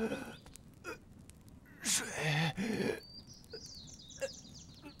水。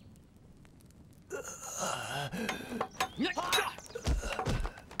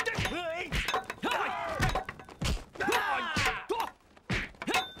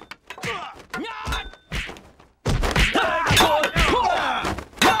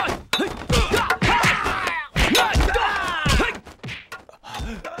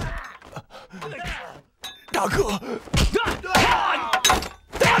大哥，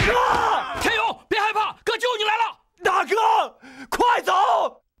大哥，天勇，别害怕，哥救你来了。大哥，快走，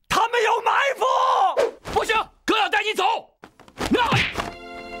他们有埋伏。不行，哥要带你走。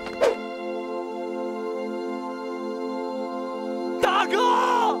大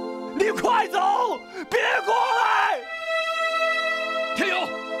哥，你快走，别过来。天勇，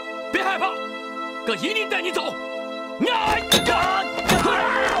别害怕，哥一定带你走。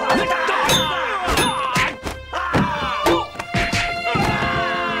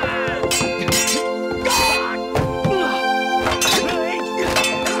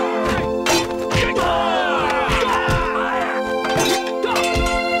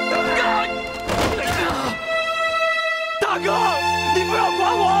大哥，你不要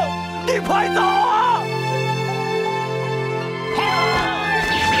管我，你快走啊！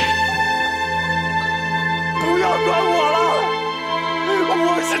不要管我了，我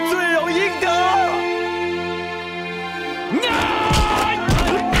是罪有应得。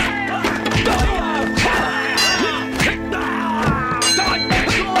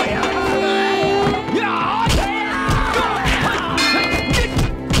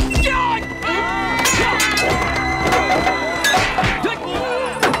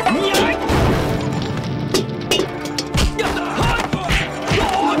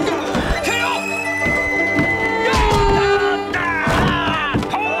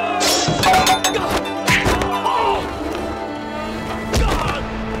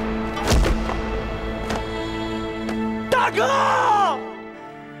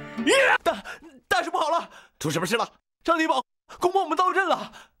大事不好了！出什么事了？张地宝攻破我们道阵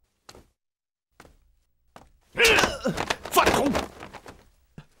了！饭桶！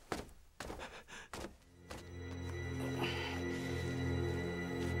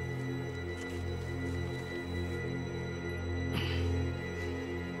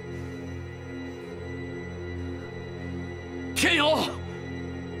天勇，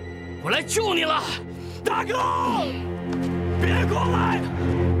我来救你了！大哥，别过来，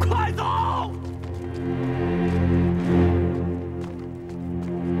快走！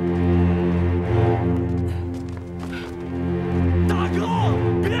大哥，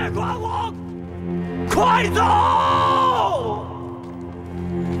别管我，快走！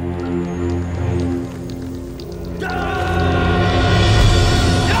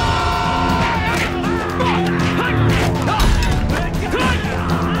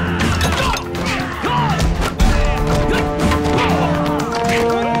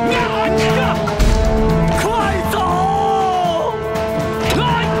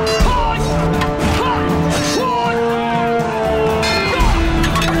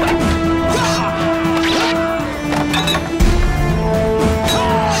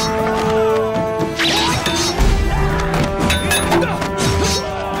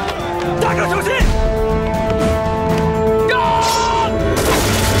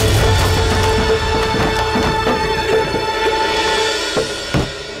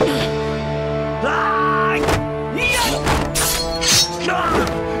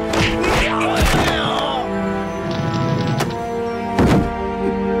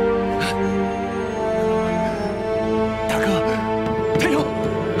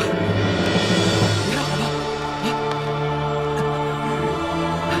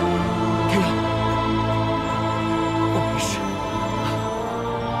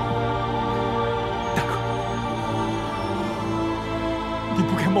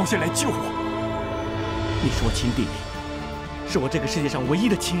冒险来救我！你是我亲弟弟，是我这个世界上唯一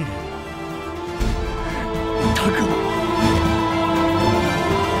的亲人。大哥。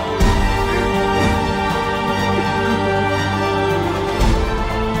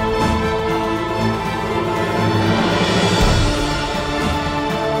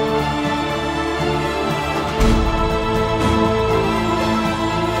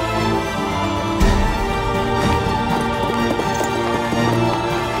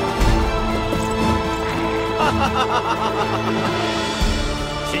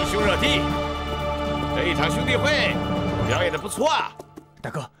心胸热地，这一场兄弟会表演的不错啊！大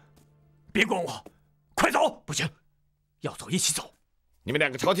哥，别管我，快走！不行，要走一起走。你们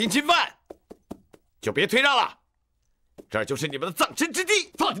2个朝廷钦犯，就别退让了。这儿就是你们的葬身之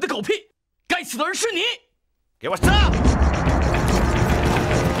地。放你的狗屁！该死的人是你！给我上！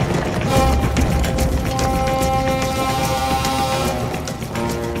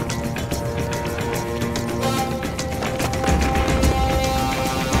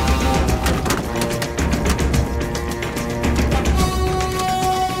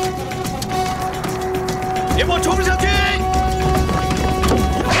给我冲上去！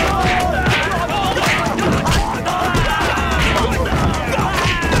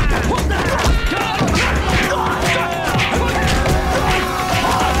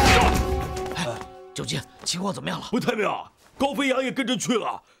九金，情况怎么样了？不太妙，高飞扬也跟着去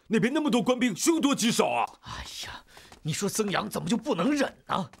了。那边那么多官兵，凶多吉少啊！哎呀，你说曾阳怎么就不能忍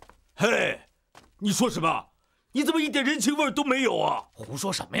呢？嘿，你说什么？你怎么一点人情味都没有啊？胡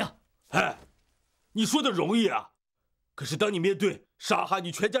说什么呀？哎，你说的容易啊，可是当你面对杀害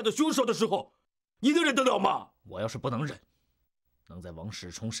你全家的凶手的时候，你能忍得了吗？我要是不能忍，能在王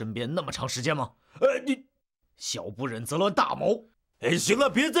世充身边那么长时间吗？你小不忍则乱大谋。哎，行了，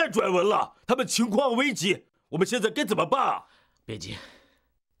别再拽文了，他们情况危急，我们现在该怎么办啊？别急，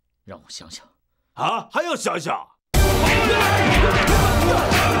让我想想。啊，还要想想？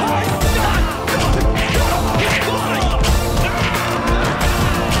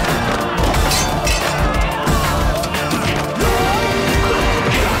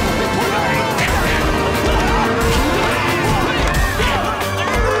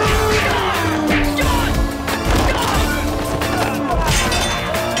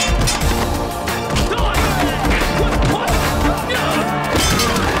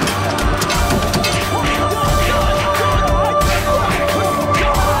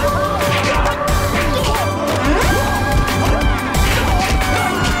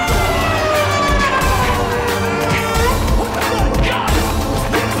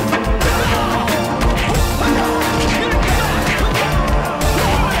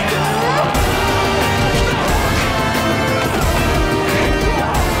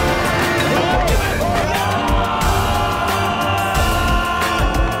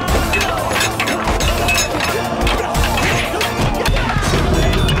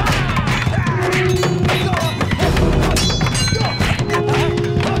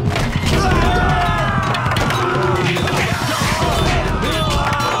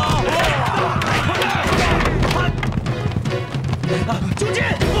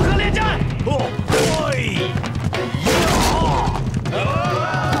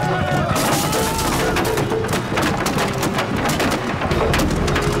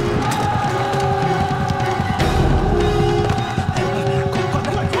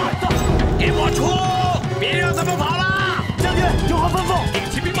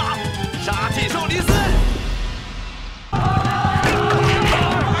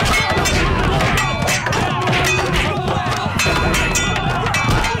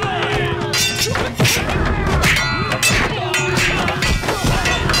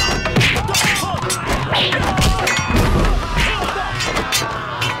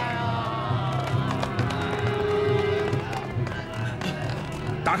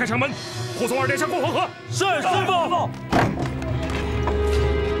打开城门，护送2殿下过黄河。是，师傅。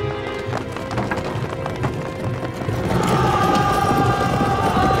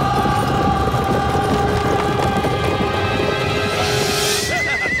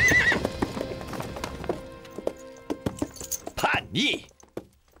叛逆，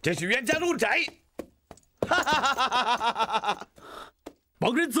真是冤家路窄！哈哈哈哈哈哈！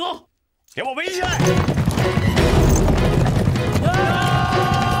往人走，给我围起来！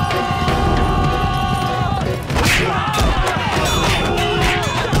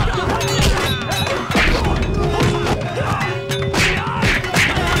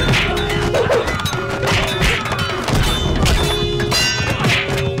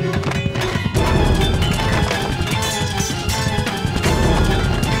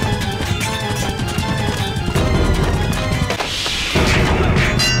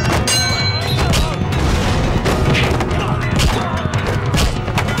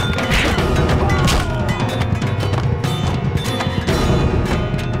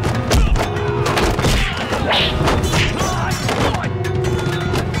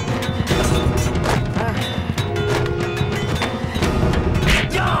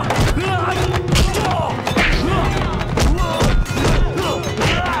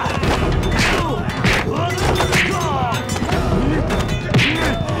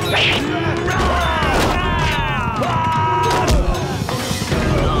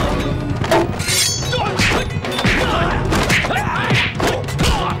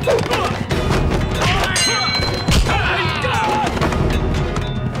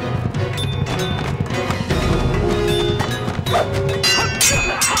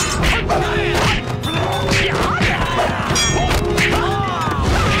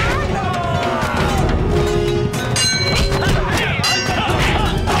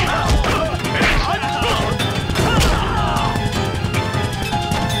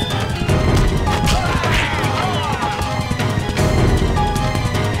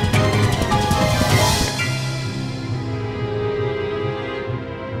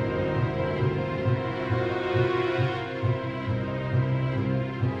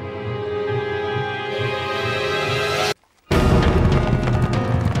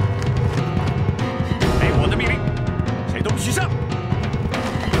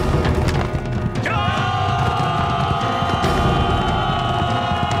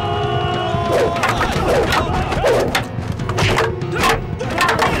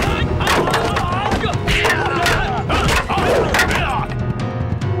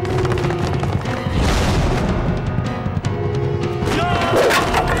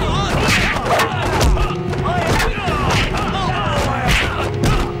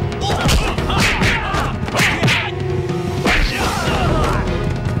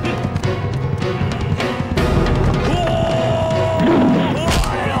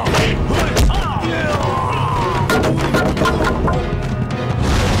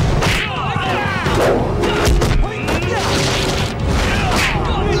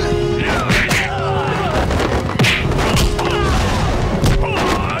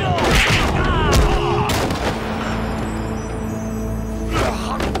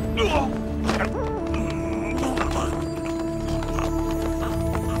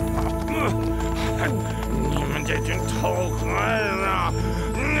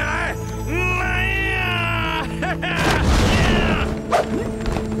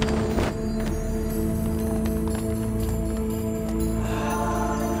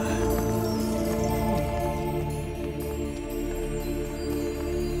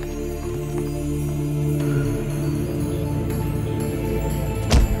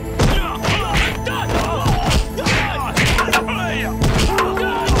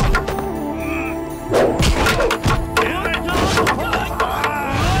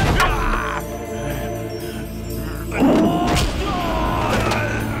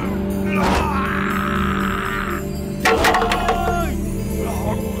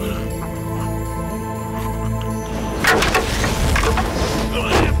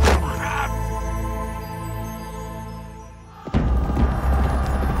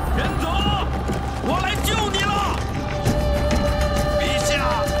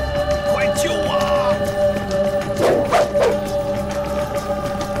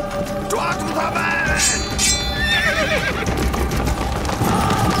抓住他们！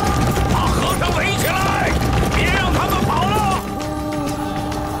把和尚围起来，别让他们跑了！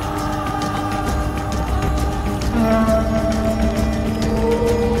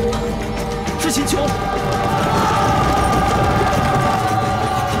是秦琼。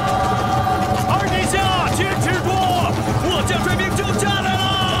二殿下，坚持住，末将水兵就下来了。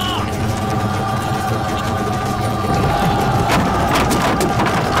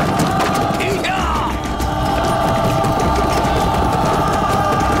停下！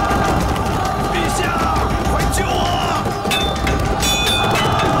陛下，快救我！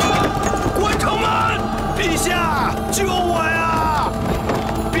关城门！陛下，救我呀！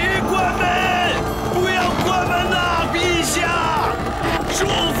别关门！不要关门呐！陛下，叔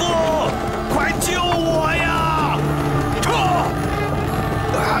父，快救我呀！撤！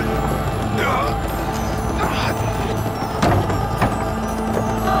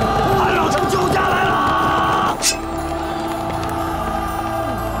韩老臣救下来了！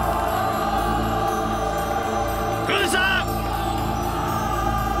和尚，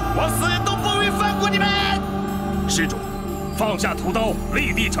我死人都不会放过你们！施主，放下屠刀，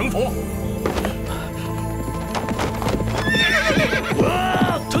立地成佛。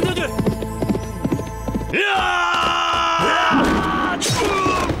程将军！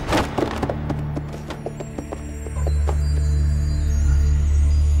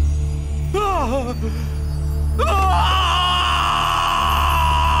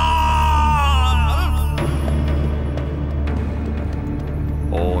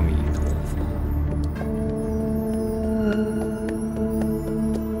阿弥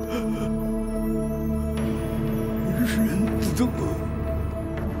陀佛。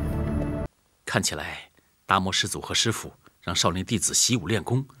看起来，达摩师祖和师父让少林弟子习武练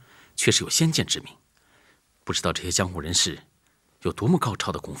功，确实有先见之明。不知道这些江湖人士有多么高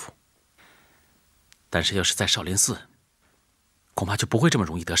超的功夫。但是要是在少林寺，恐怕就不会这么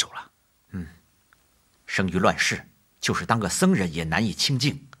容易得手了。生于乱世，就是当个僧人也难以清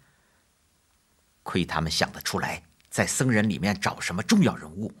静。亏他们想得出来，在僧人里面找什么重要人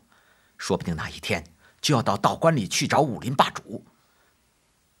物，说不定哪一天就要到道观里去找武林霸主。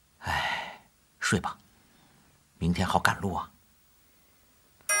哎，睡吧，明天好赶路啊。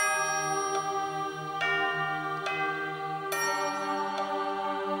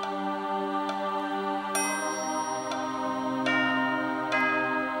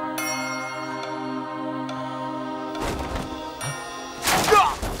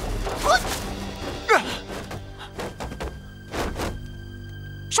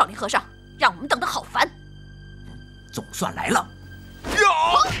少林和尚，让我们等得好烦。总算来了。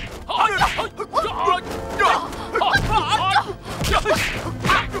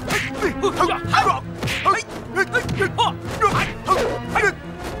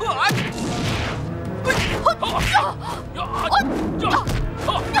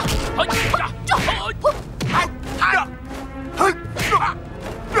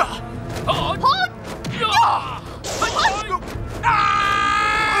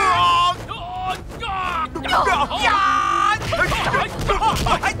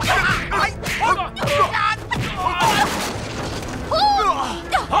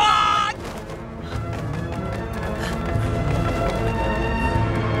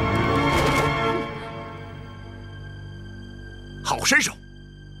好身手，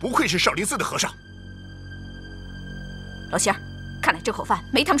不愧是少林寺的和尚。老仙儿，看来这口饭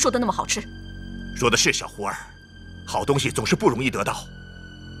没他们说的那么好吃。说的是，小胡儿，好东西总是不容易得到。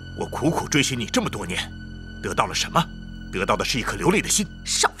我苦苦追寻你这么多年，得到了什么？得到的是一颗流泪的心。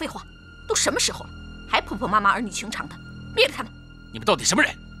少废话，都什么时候了，还婆婆妈妈儿女情长的，灭了他们！你们到底什么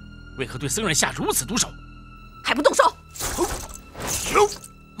人？为何对僧人下如此毒手？还不动手！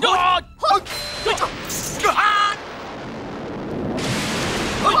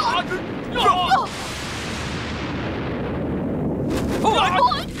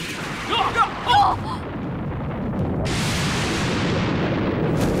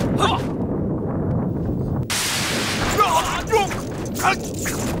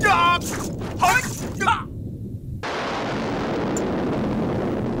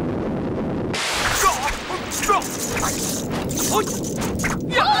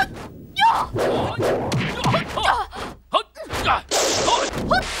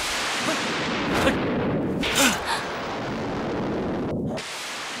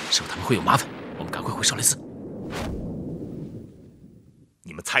师傅他们会有麻烦，我们赶快回少林寺。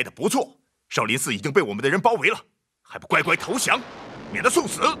你们猜的不错，少林寺已经被我们的人包围了，还不乖乖投降，免得送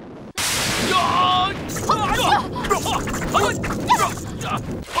死！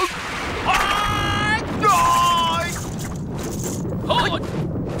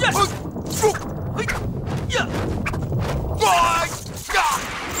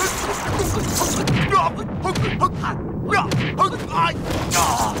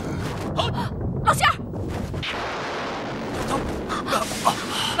老仙儿，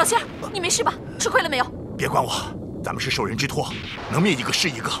老仙儿，你没事吧？吃亏了没有？别管我，咱们是受人之托，能灭一个是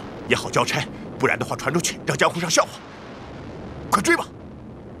一个，也好交差。不然的话，传出去让江湖上笑话。快追吧！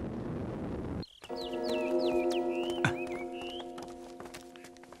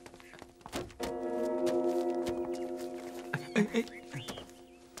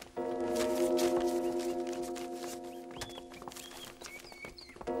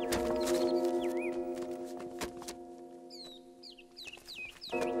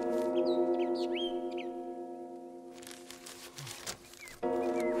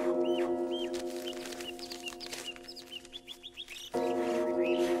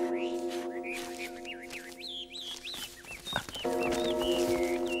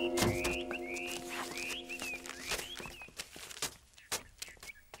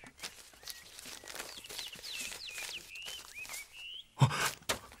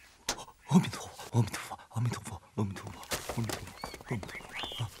阿弥陀佛，阿弥陀佛，阿弥陀佛，阿弥陀佛，阿弥陀佛，阿弥陀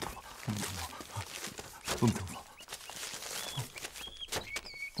佛，阿弥陀佛，阿弥陀佛。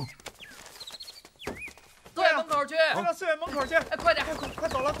寺院门口去，快到寺院门口去！哎，快点，快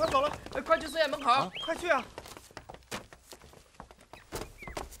走了，快走了！哎，快去寺院门口，快去啊！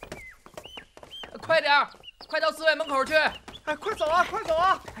快点，快到寺院门口去！哎，快走啊，快走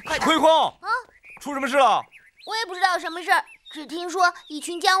啊！亏空啊，出什么事了？我也不知道什么事儿，只听说一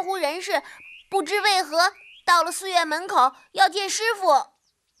群江湖人士不知为何到了寺院门口要见师傅。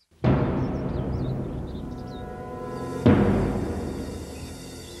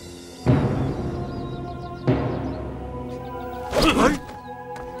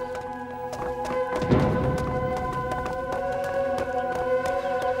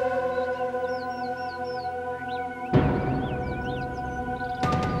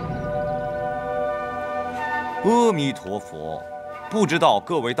阿弥陀佛，不知道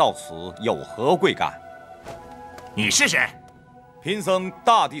各位到此有何贵干？你是谁？贫僧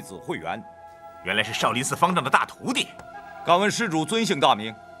大弟子慧元，原来是少林寺方丈的大徒弟。敢问施主尊姓大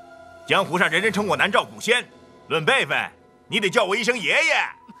名？江湖上人人称我南诏古仙，论辈分，你得叫我一声爷爷。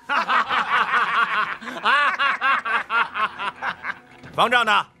方丈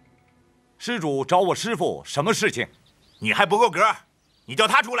呢？施主找我师父什么事情？你还不够格，你叫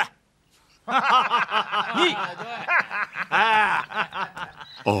他出来。你，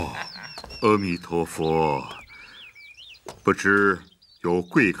哦，阿弥陀佛。不知有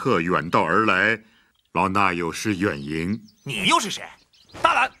贵客远道而来，老衲有失远迎。你又是谁？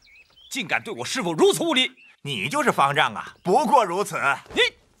大胆，竟敢对我师父如此无礼！你就是方丈啊，不过如此。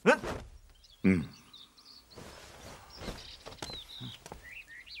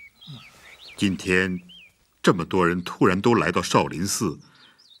今天这么多人突然都来到少林寺，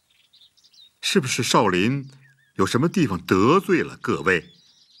是不是少林有什么地方得罪了各位？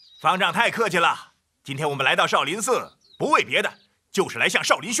方丈太客气了，今天我们来到少林寺，不为别的，就是来向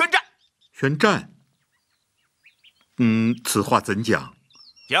少林宣战。宣战？此话怎讲？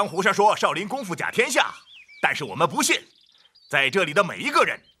江湖上说少林功夫甲天下，但是我们不信。在这里的每一个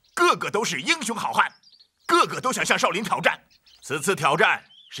人，个个都是英雄好汉，个个都想向少林挑战。此次挑战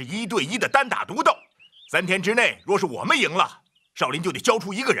是1对1的单打独斗，3天之内，若是我们赢了，少林就得交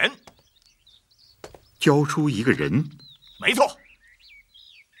出一个人。交出一个人？没错。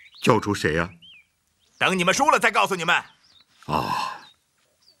交出谁呀？等你们输了再告诉你们。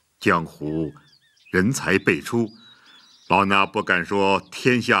江湖人才辈出，老衲不敢说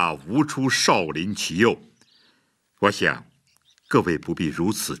天下无出少林其右。我想各位不必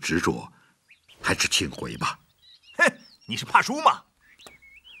如此执着，还是请回吧。哼，你是怕输吗？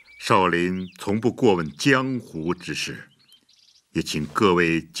少林从不过问江湖之事，也请各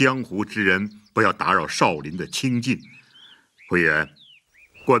位江湖之人不要打扰少林的清静。慧远，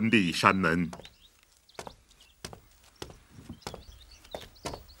关闭山门。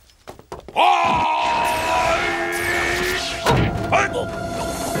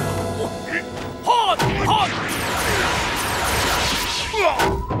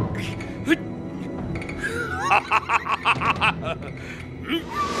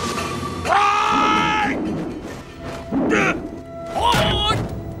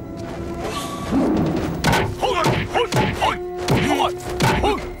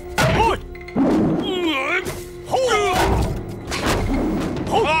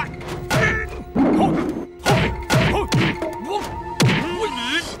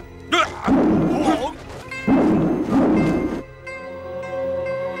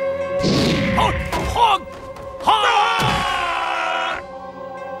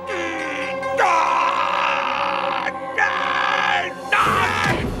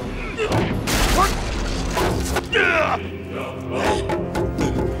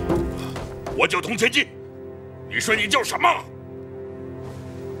童千金，你说你叫什么？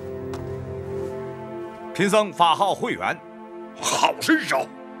贫僧法号慧远。好身手！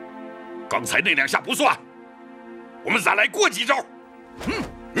刚才那2下不算，我们再来过几招。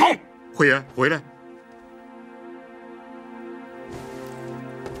好，慧远回来。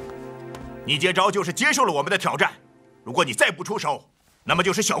你接招就是接受了我们的挑战。如果你再不出手，那么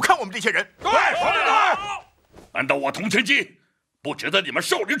就是小看我们这些人。对，说得对。难道我童千金不值得你们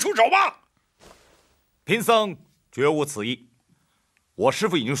少林出手吗？贫僧绝无此意。我师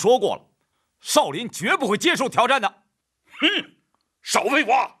父已经说过了，少林绝不会接受挑战的。哼，少废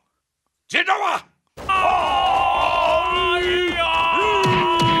话，接招啊！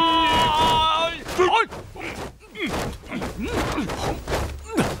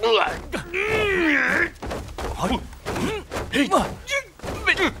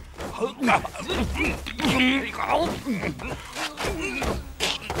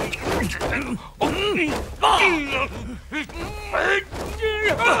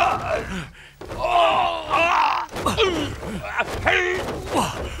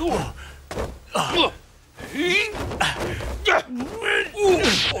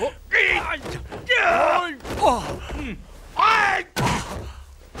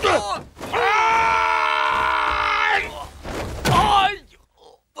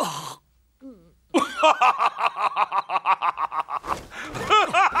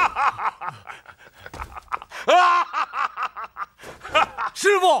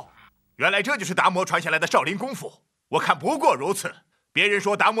师傅，原来这就是达摩传下来的少林功夫。我看不过如此。别人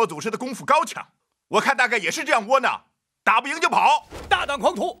说达摩祖师的功夫高强，我看大概也是这样窝囊，打不赢就跑。大胆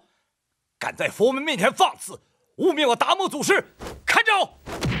狂徒，敢在佛门面前放肆，污蔑我达摩祖师！看招！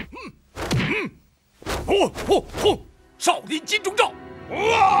少林金钟罩！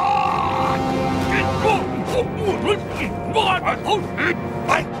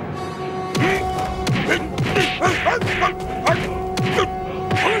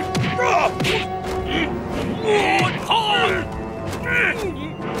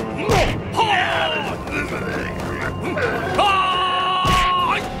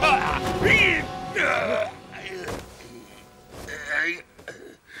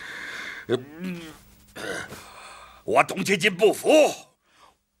我董千金不服，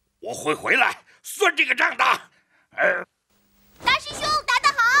我会回来算这个账的。大师兄打得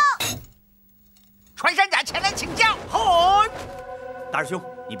好！穿山甲前来请教。好，大师兄，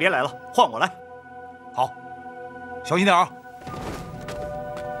你别来了，换我来。好，小心点啊！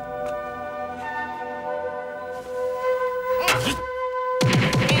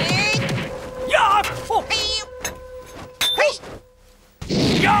呀！哦！嘿！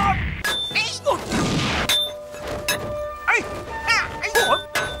呀！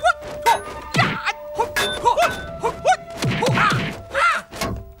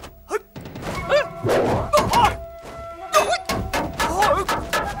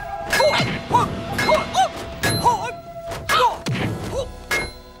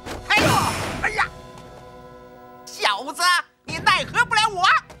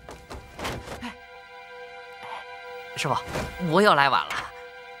师傅，我又来晚了。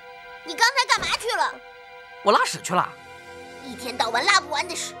你刚才干嘛去了？我拉屎去了。一天到晚拉不完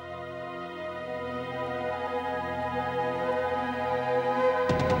的屎。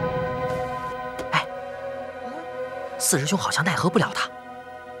哎，四师兄好像奈何不了他，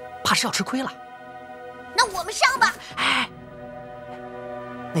怕是要吃亏了。那我们上吧。哎，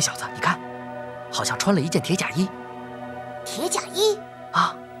那小子，你看，好像穿了一件铁甲衣。铁甲衣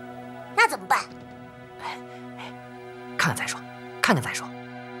啊？那怎么办？看看再说，看看再说。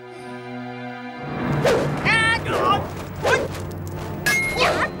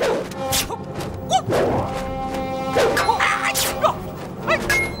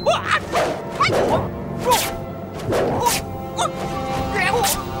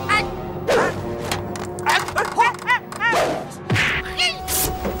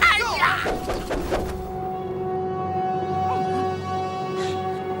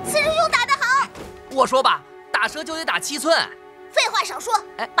四师兄打得好。我说吧。打蛇就得打7寸，废话少说，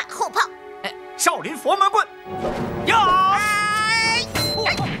马后炮！哎，少林佛门棍，呀！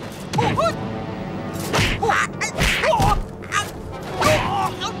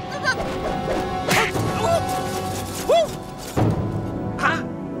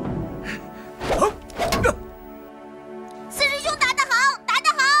四师兄打得好，打得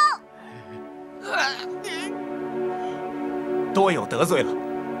好！多有得罪了，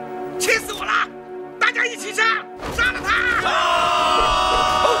气死我了！大家一起上，杀了他！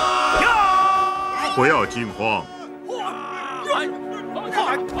不要惊慌，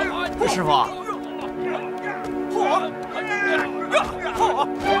师傅。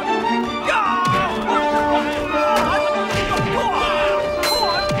呀！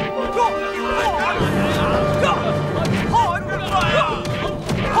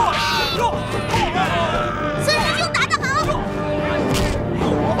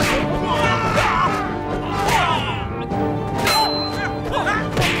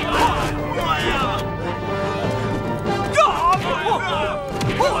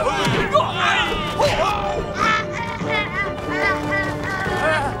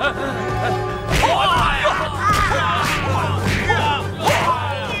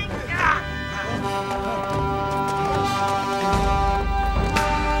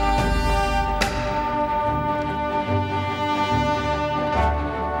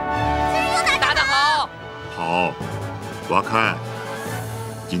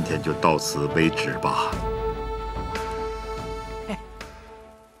今天就到此为止吧。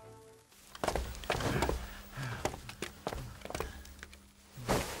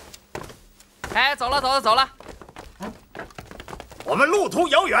哎，走了，走了，走了。我们路途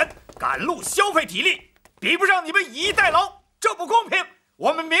遥远，赶路消费体力，比不上你们以逸待劳，这不公平。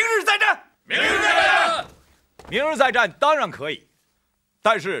我们明日再战。明日再战。明日再战当然可以，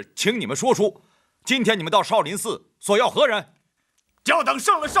但是请你们说出，今天你们到少林寺所要何人？要等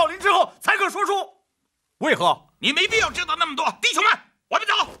胜了少林之后才可说出。为何？你没必要知道那么多。弟兄们，我们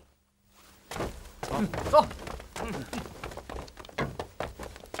走。走。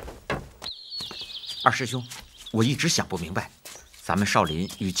二师兄，我一直想不明白，咱们少林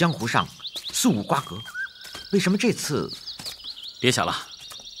与江湖上素无瓜葛，为什么这次……别想了，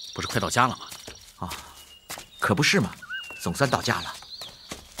不是快到家了吗？啊，可不是嘛，总算到家了。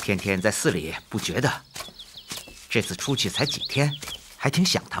天天在寺里不觉得，这次出去才几天，还挺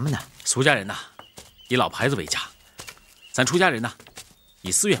想他们呢。俗家人呐，以老婆孩子为家；咱出家人呐，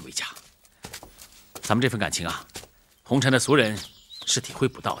以寺院为家。咱们这份感情啊，红尘的俗人是体会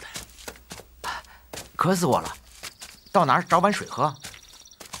不到的。渴死我了，到哪儿找碗水喝？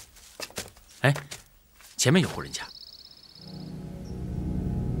哎，前面有户人家。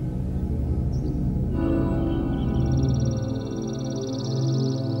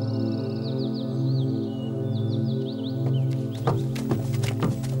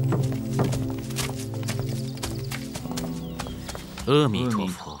阿弥陀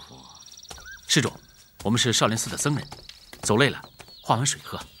佛，施主，我们是少林寺的僧人，走累了，换碗水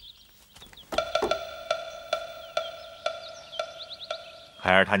喝。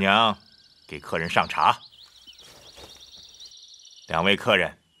孩儿他娘，给客人上茶。两位客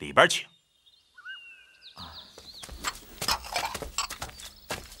人里边请。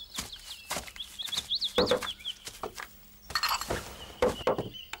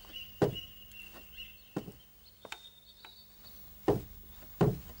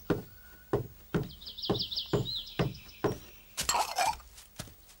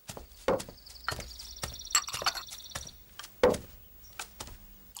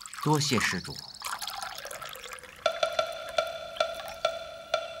多谢施主。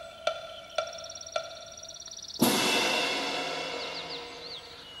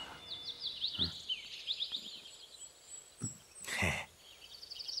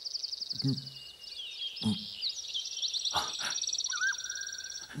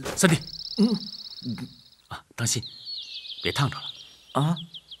三弟，当心，别烫着了。啊，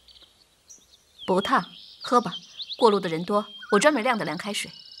不烫，喝吧。过路的人多，我专门晾的凉开水。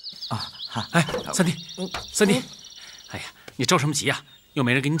啊，哎，三弟，三弟，哎呀，你着什么急呀？又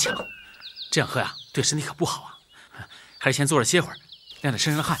没人给你抢，这样喝呀，对身体可不好啊。还是先坐着歇会儿，晾着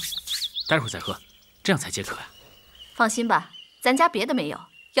身上的汗，待会儿再喝，这样才解渴呀。放心吧，咱家别的没有，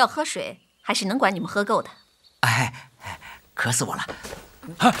要喝水还是能管你们喝够的。哎，渴死我了！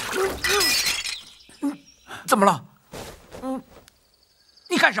怎么了？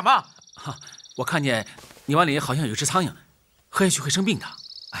你干什么？我看见你碗里好像有只苍蝇，喝下去会生病的。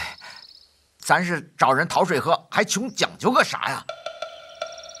哎，咱是找人讨水喝，还穷讲究个啥呀？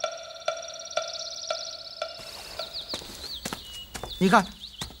你看，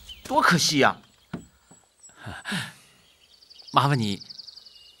多可惜呀！麻烦你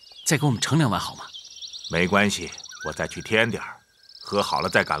再给我们盛2碗好吗？没关系，我再去添点儿，喝好了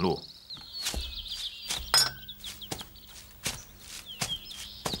再赶路。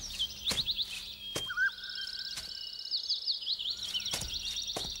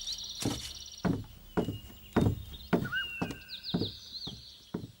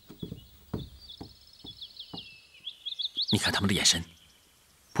你看他们的眼神，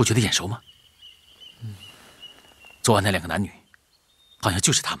不觉得眼熟吗？昨晚那2个男女，好像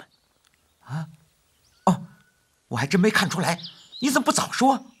就是他们。啊？哦，我还真没看出来，你怎么不早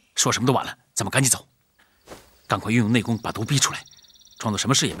说？说什么都晚了，咱们赶紧走，赶快运用内功把毒逼出来，装作什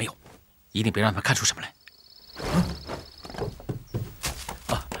么事也没有，一定别让他们看出什么来。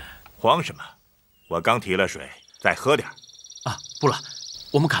慌什么？我刚提了水，再喝点。啊，不了，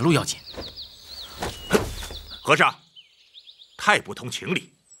我们赶路要紧。和尚，太不通情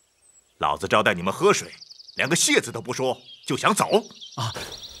理！老子招待你们喝水，连个谢字都不说，就想走？啊，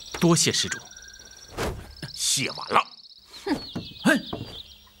多谢施主。谢晚了。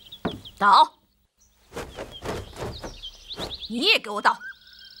倒！你也给我倒！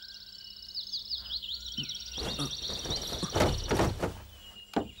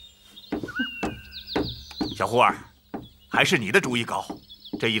小胡儿，还是你的主意高。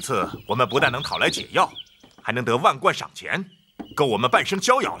这一次，我们不但能讨来解药，还能得万贯赏钱，够我们半生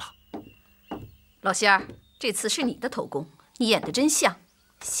逍遥了。老仙儿，这次是你的头功，你演得真像。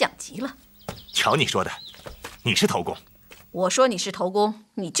像极了。瞧你说的，你是头功。我说你是头功，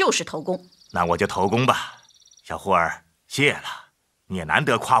你就是头功。那我就头功吧。小胡儿，谢了，你也难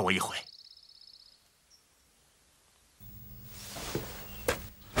得夸我一回。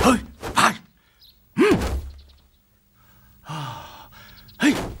嘿，哎，嘿，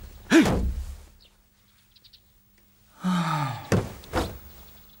嘿，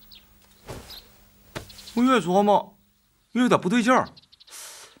我越琢磨越有点不对劲儿。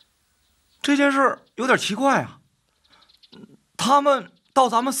这件事有点奇怪啊。他们到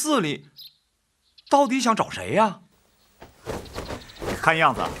咱们寺里，到底想找谁呀？看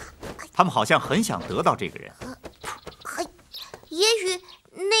样子，他们好像很想得到这个人。也许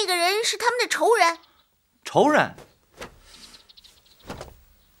那个人是他们的仇人。仇人？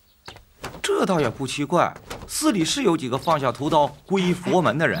这倒也不奇怪，寺里是有几个放下屠刀皈依佛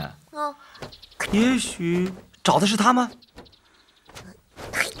门的人。也许找的是他们。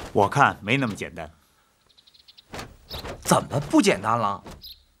我看没那么简单。怎么不简单了？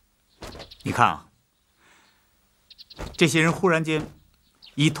你看啊，这些人忽然间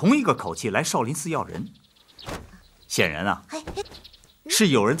以同一个口气来少林寺要人，显然啊，是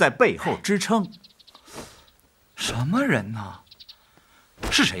有人在背后支撑。什么人呢？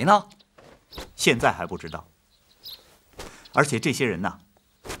是谁呢？现在还不知道。而且这些人呢，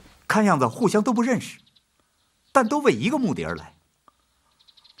看样子互相都不认识，但都为一个目的而来，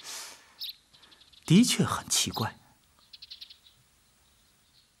的确很奇怪。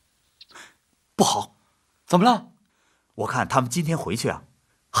不好，怎么了？我看他们今天回去啊，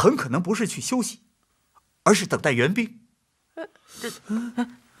很可能不是去休息，而是等待援兵。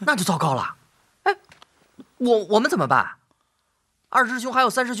那就糟糕了。哎，我们怎么办？二师兄还有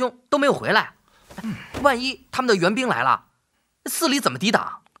三师兄都没有回来，万一他们的援兵来了，寺里怎么抵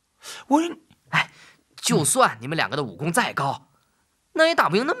挡？就算你们两个的武功再高，那也打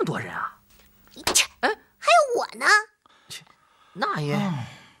不赢那么多人啊。还有我呢。那也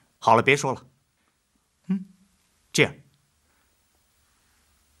好了，别说了。这样，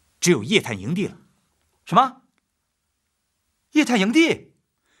只有夜探营地了。什么？夜探营地？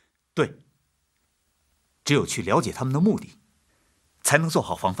对，只有去了解他们的目的，才能做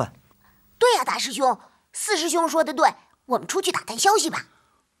好防范。对呀，大师兄，四师兄说的对，我们出去打探消息吧。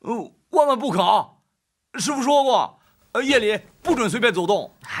万万不可！师傅说过，夜里不准随便走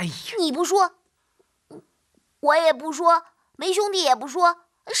动。哎呀，你不说，我也不说，梅兄弟也不说，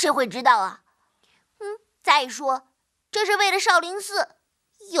谁会知道啊？再说，这是为了少林寺，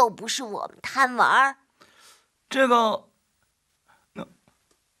又不是我们贪玩。这个，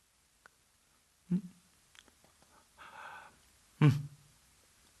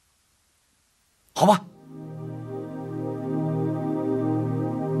好吧。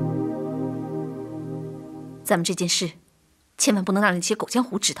咱们这件事，千万不能让那些狗江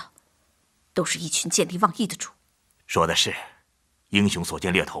湖知道，都是一群见利忘义的主。说的是，英雄所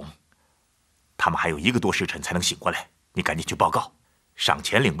见略同。他们还有1个多时辰才能醒过来，你赶紧去报告。赏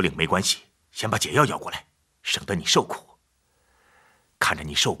钱领不领没关系，先把解药要过来，省得你受苦。看着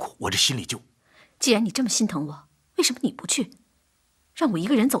你受苦，我这心里就……既然你这么心疼我，为什么你不去？让我一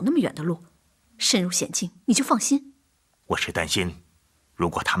个人走那么远的路，深入险境，你就放心？我是担心，如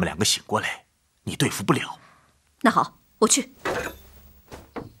果他们2个醒过来，你对付不了。那好，我去。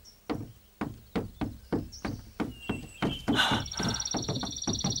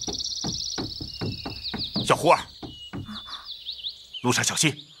小胡儿，路上小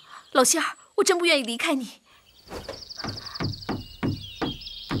心。老仙儿，我真不愿意离开你。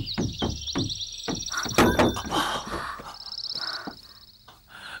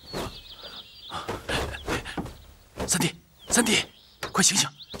三弟，快醒醒，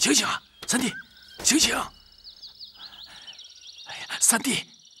醒醒啊！三弟，醒醒！哎呀，三弟，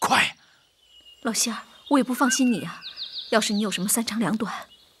快！老仙儿，我也不放心你啊。要是你有什么3长2短，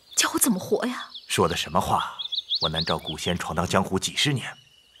叫我怎么活呀？说的什么话？我南诏古仙闯荡江湖几10年，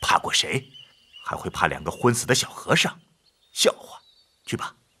怕过谁？还会怕2个昏死的小和尚？笑话！去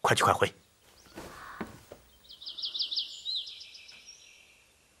吧，快去快回。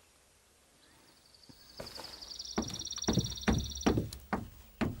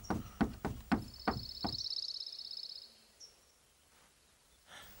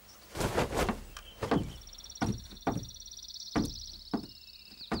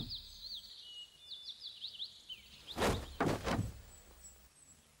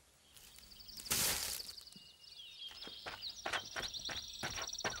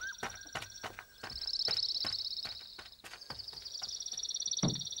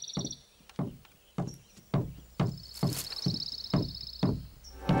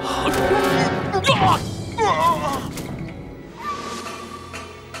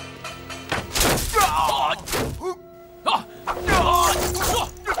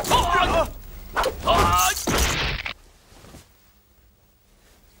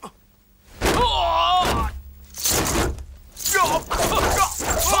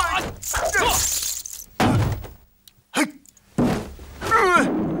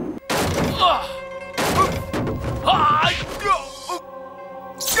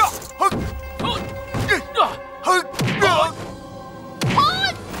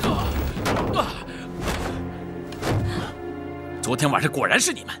昨天晚上果然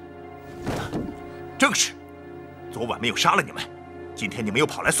是你们。正是，昨晚没有杀了你们，今天你们又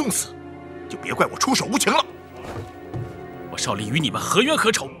跑来送死，就别怪我出手无情了。我少林与你们何冤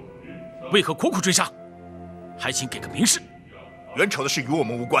何仇？为何苦苦追杀？还请给个明示。冤仇的事与我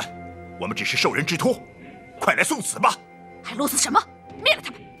们无关，我们只是受人之托，快来送死吧！还啰嗦什么？灭了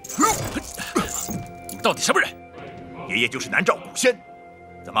他们！你们到底什么人？爷爷就是南诏古仙，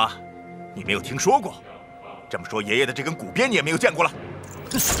怎么，你没有听说过？这么说，爷爷的这根骨鞭你也没有见过了？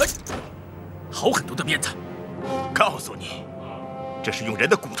好狠毒的鞭子！告诉你，这是用人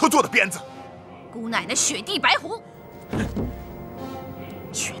的骨头做的鞭子。姑奶奶雪地白狐！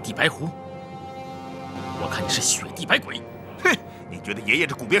雪地白狐？我看你是雪地白鬼！哼，你觉得爷爷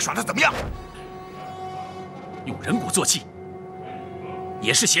这骨鞭耍的怎么样？用人骨做器，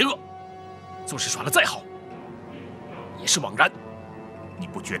也是邪恶。就是耍的再好，也是枉然。你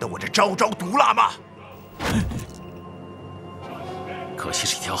不觉得我这招招毒辣吗？可惜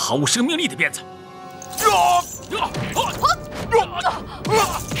是一条毫无生命力的鞭子。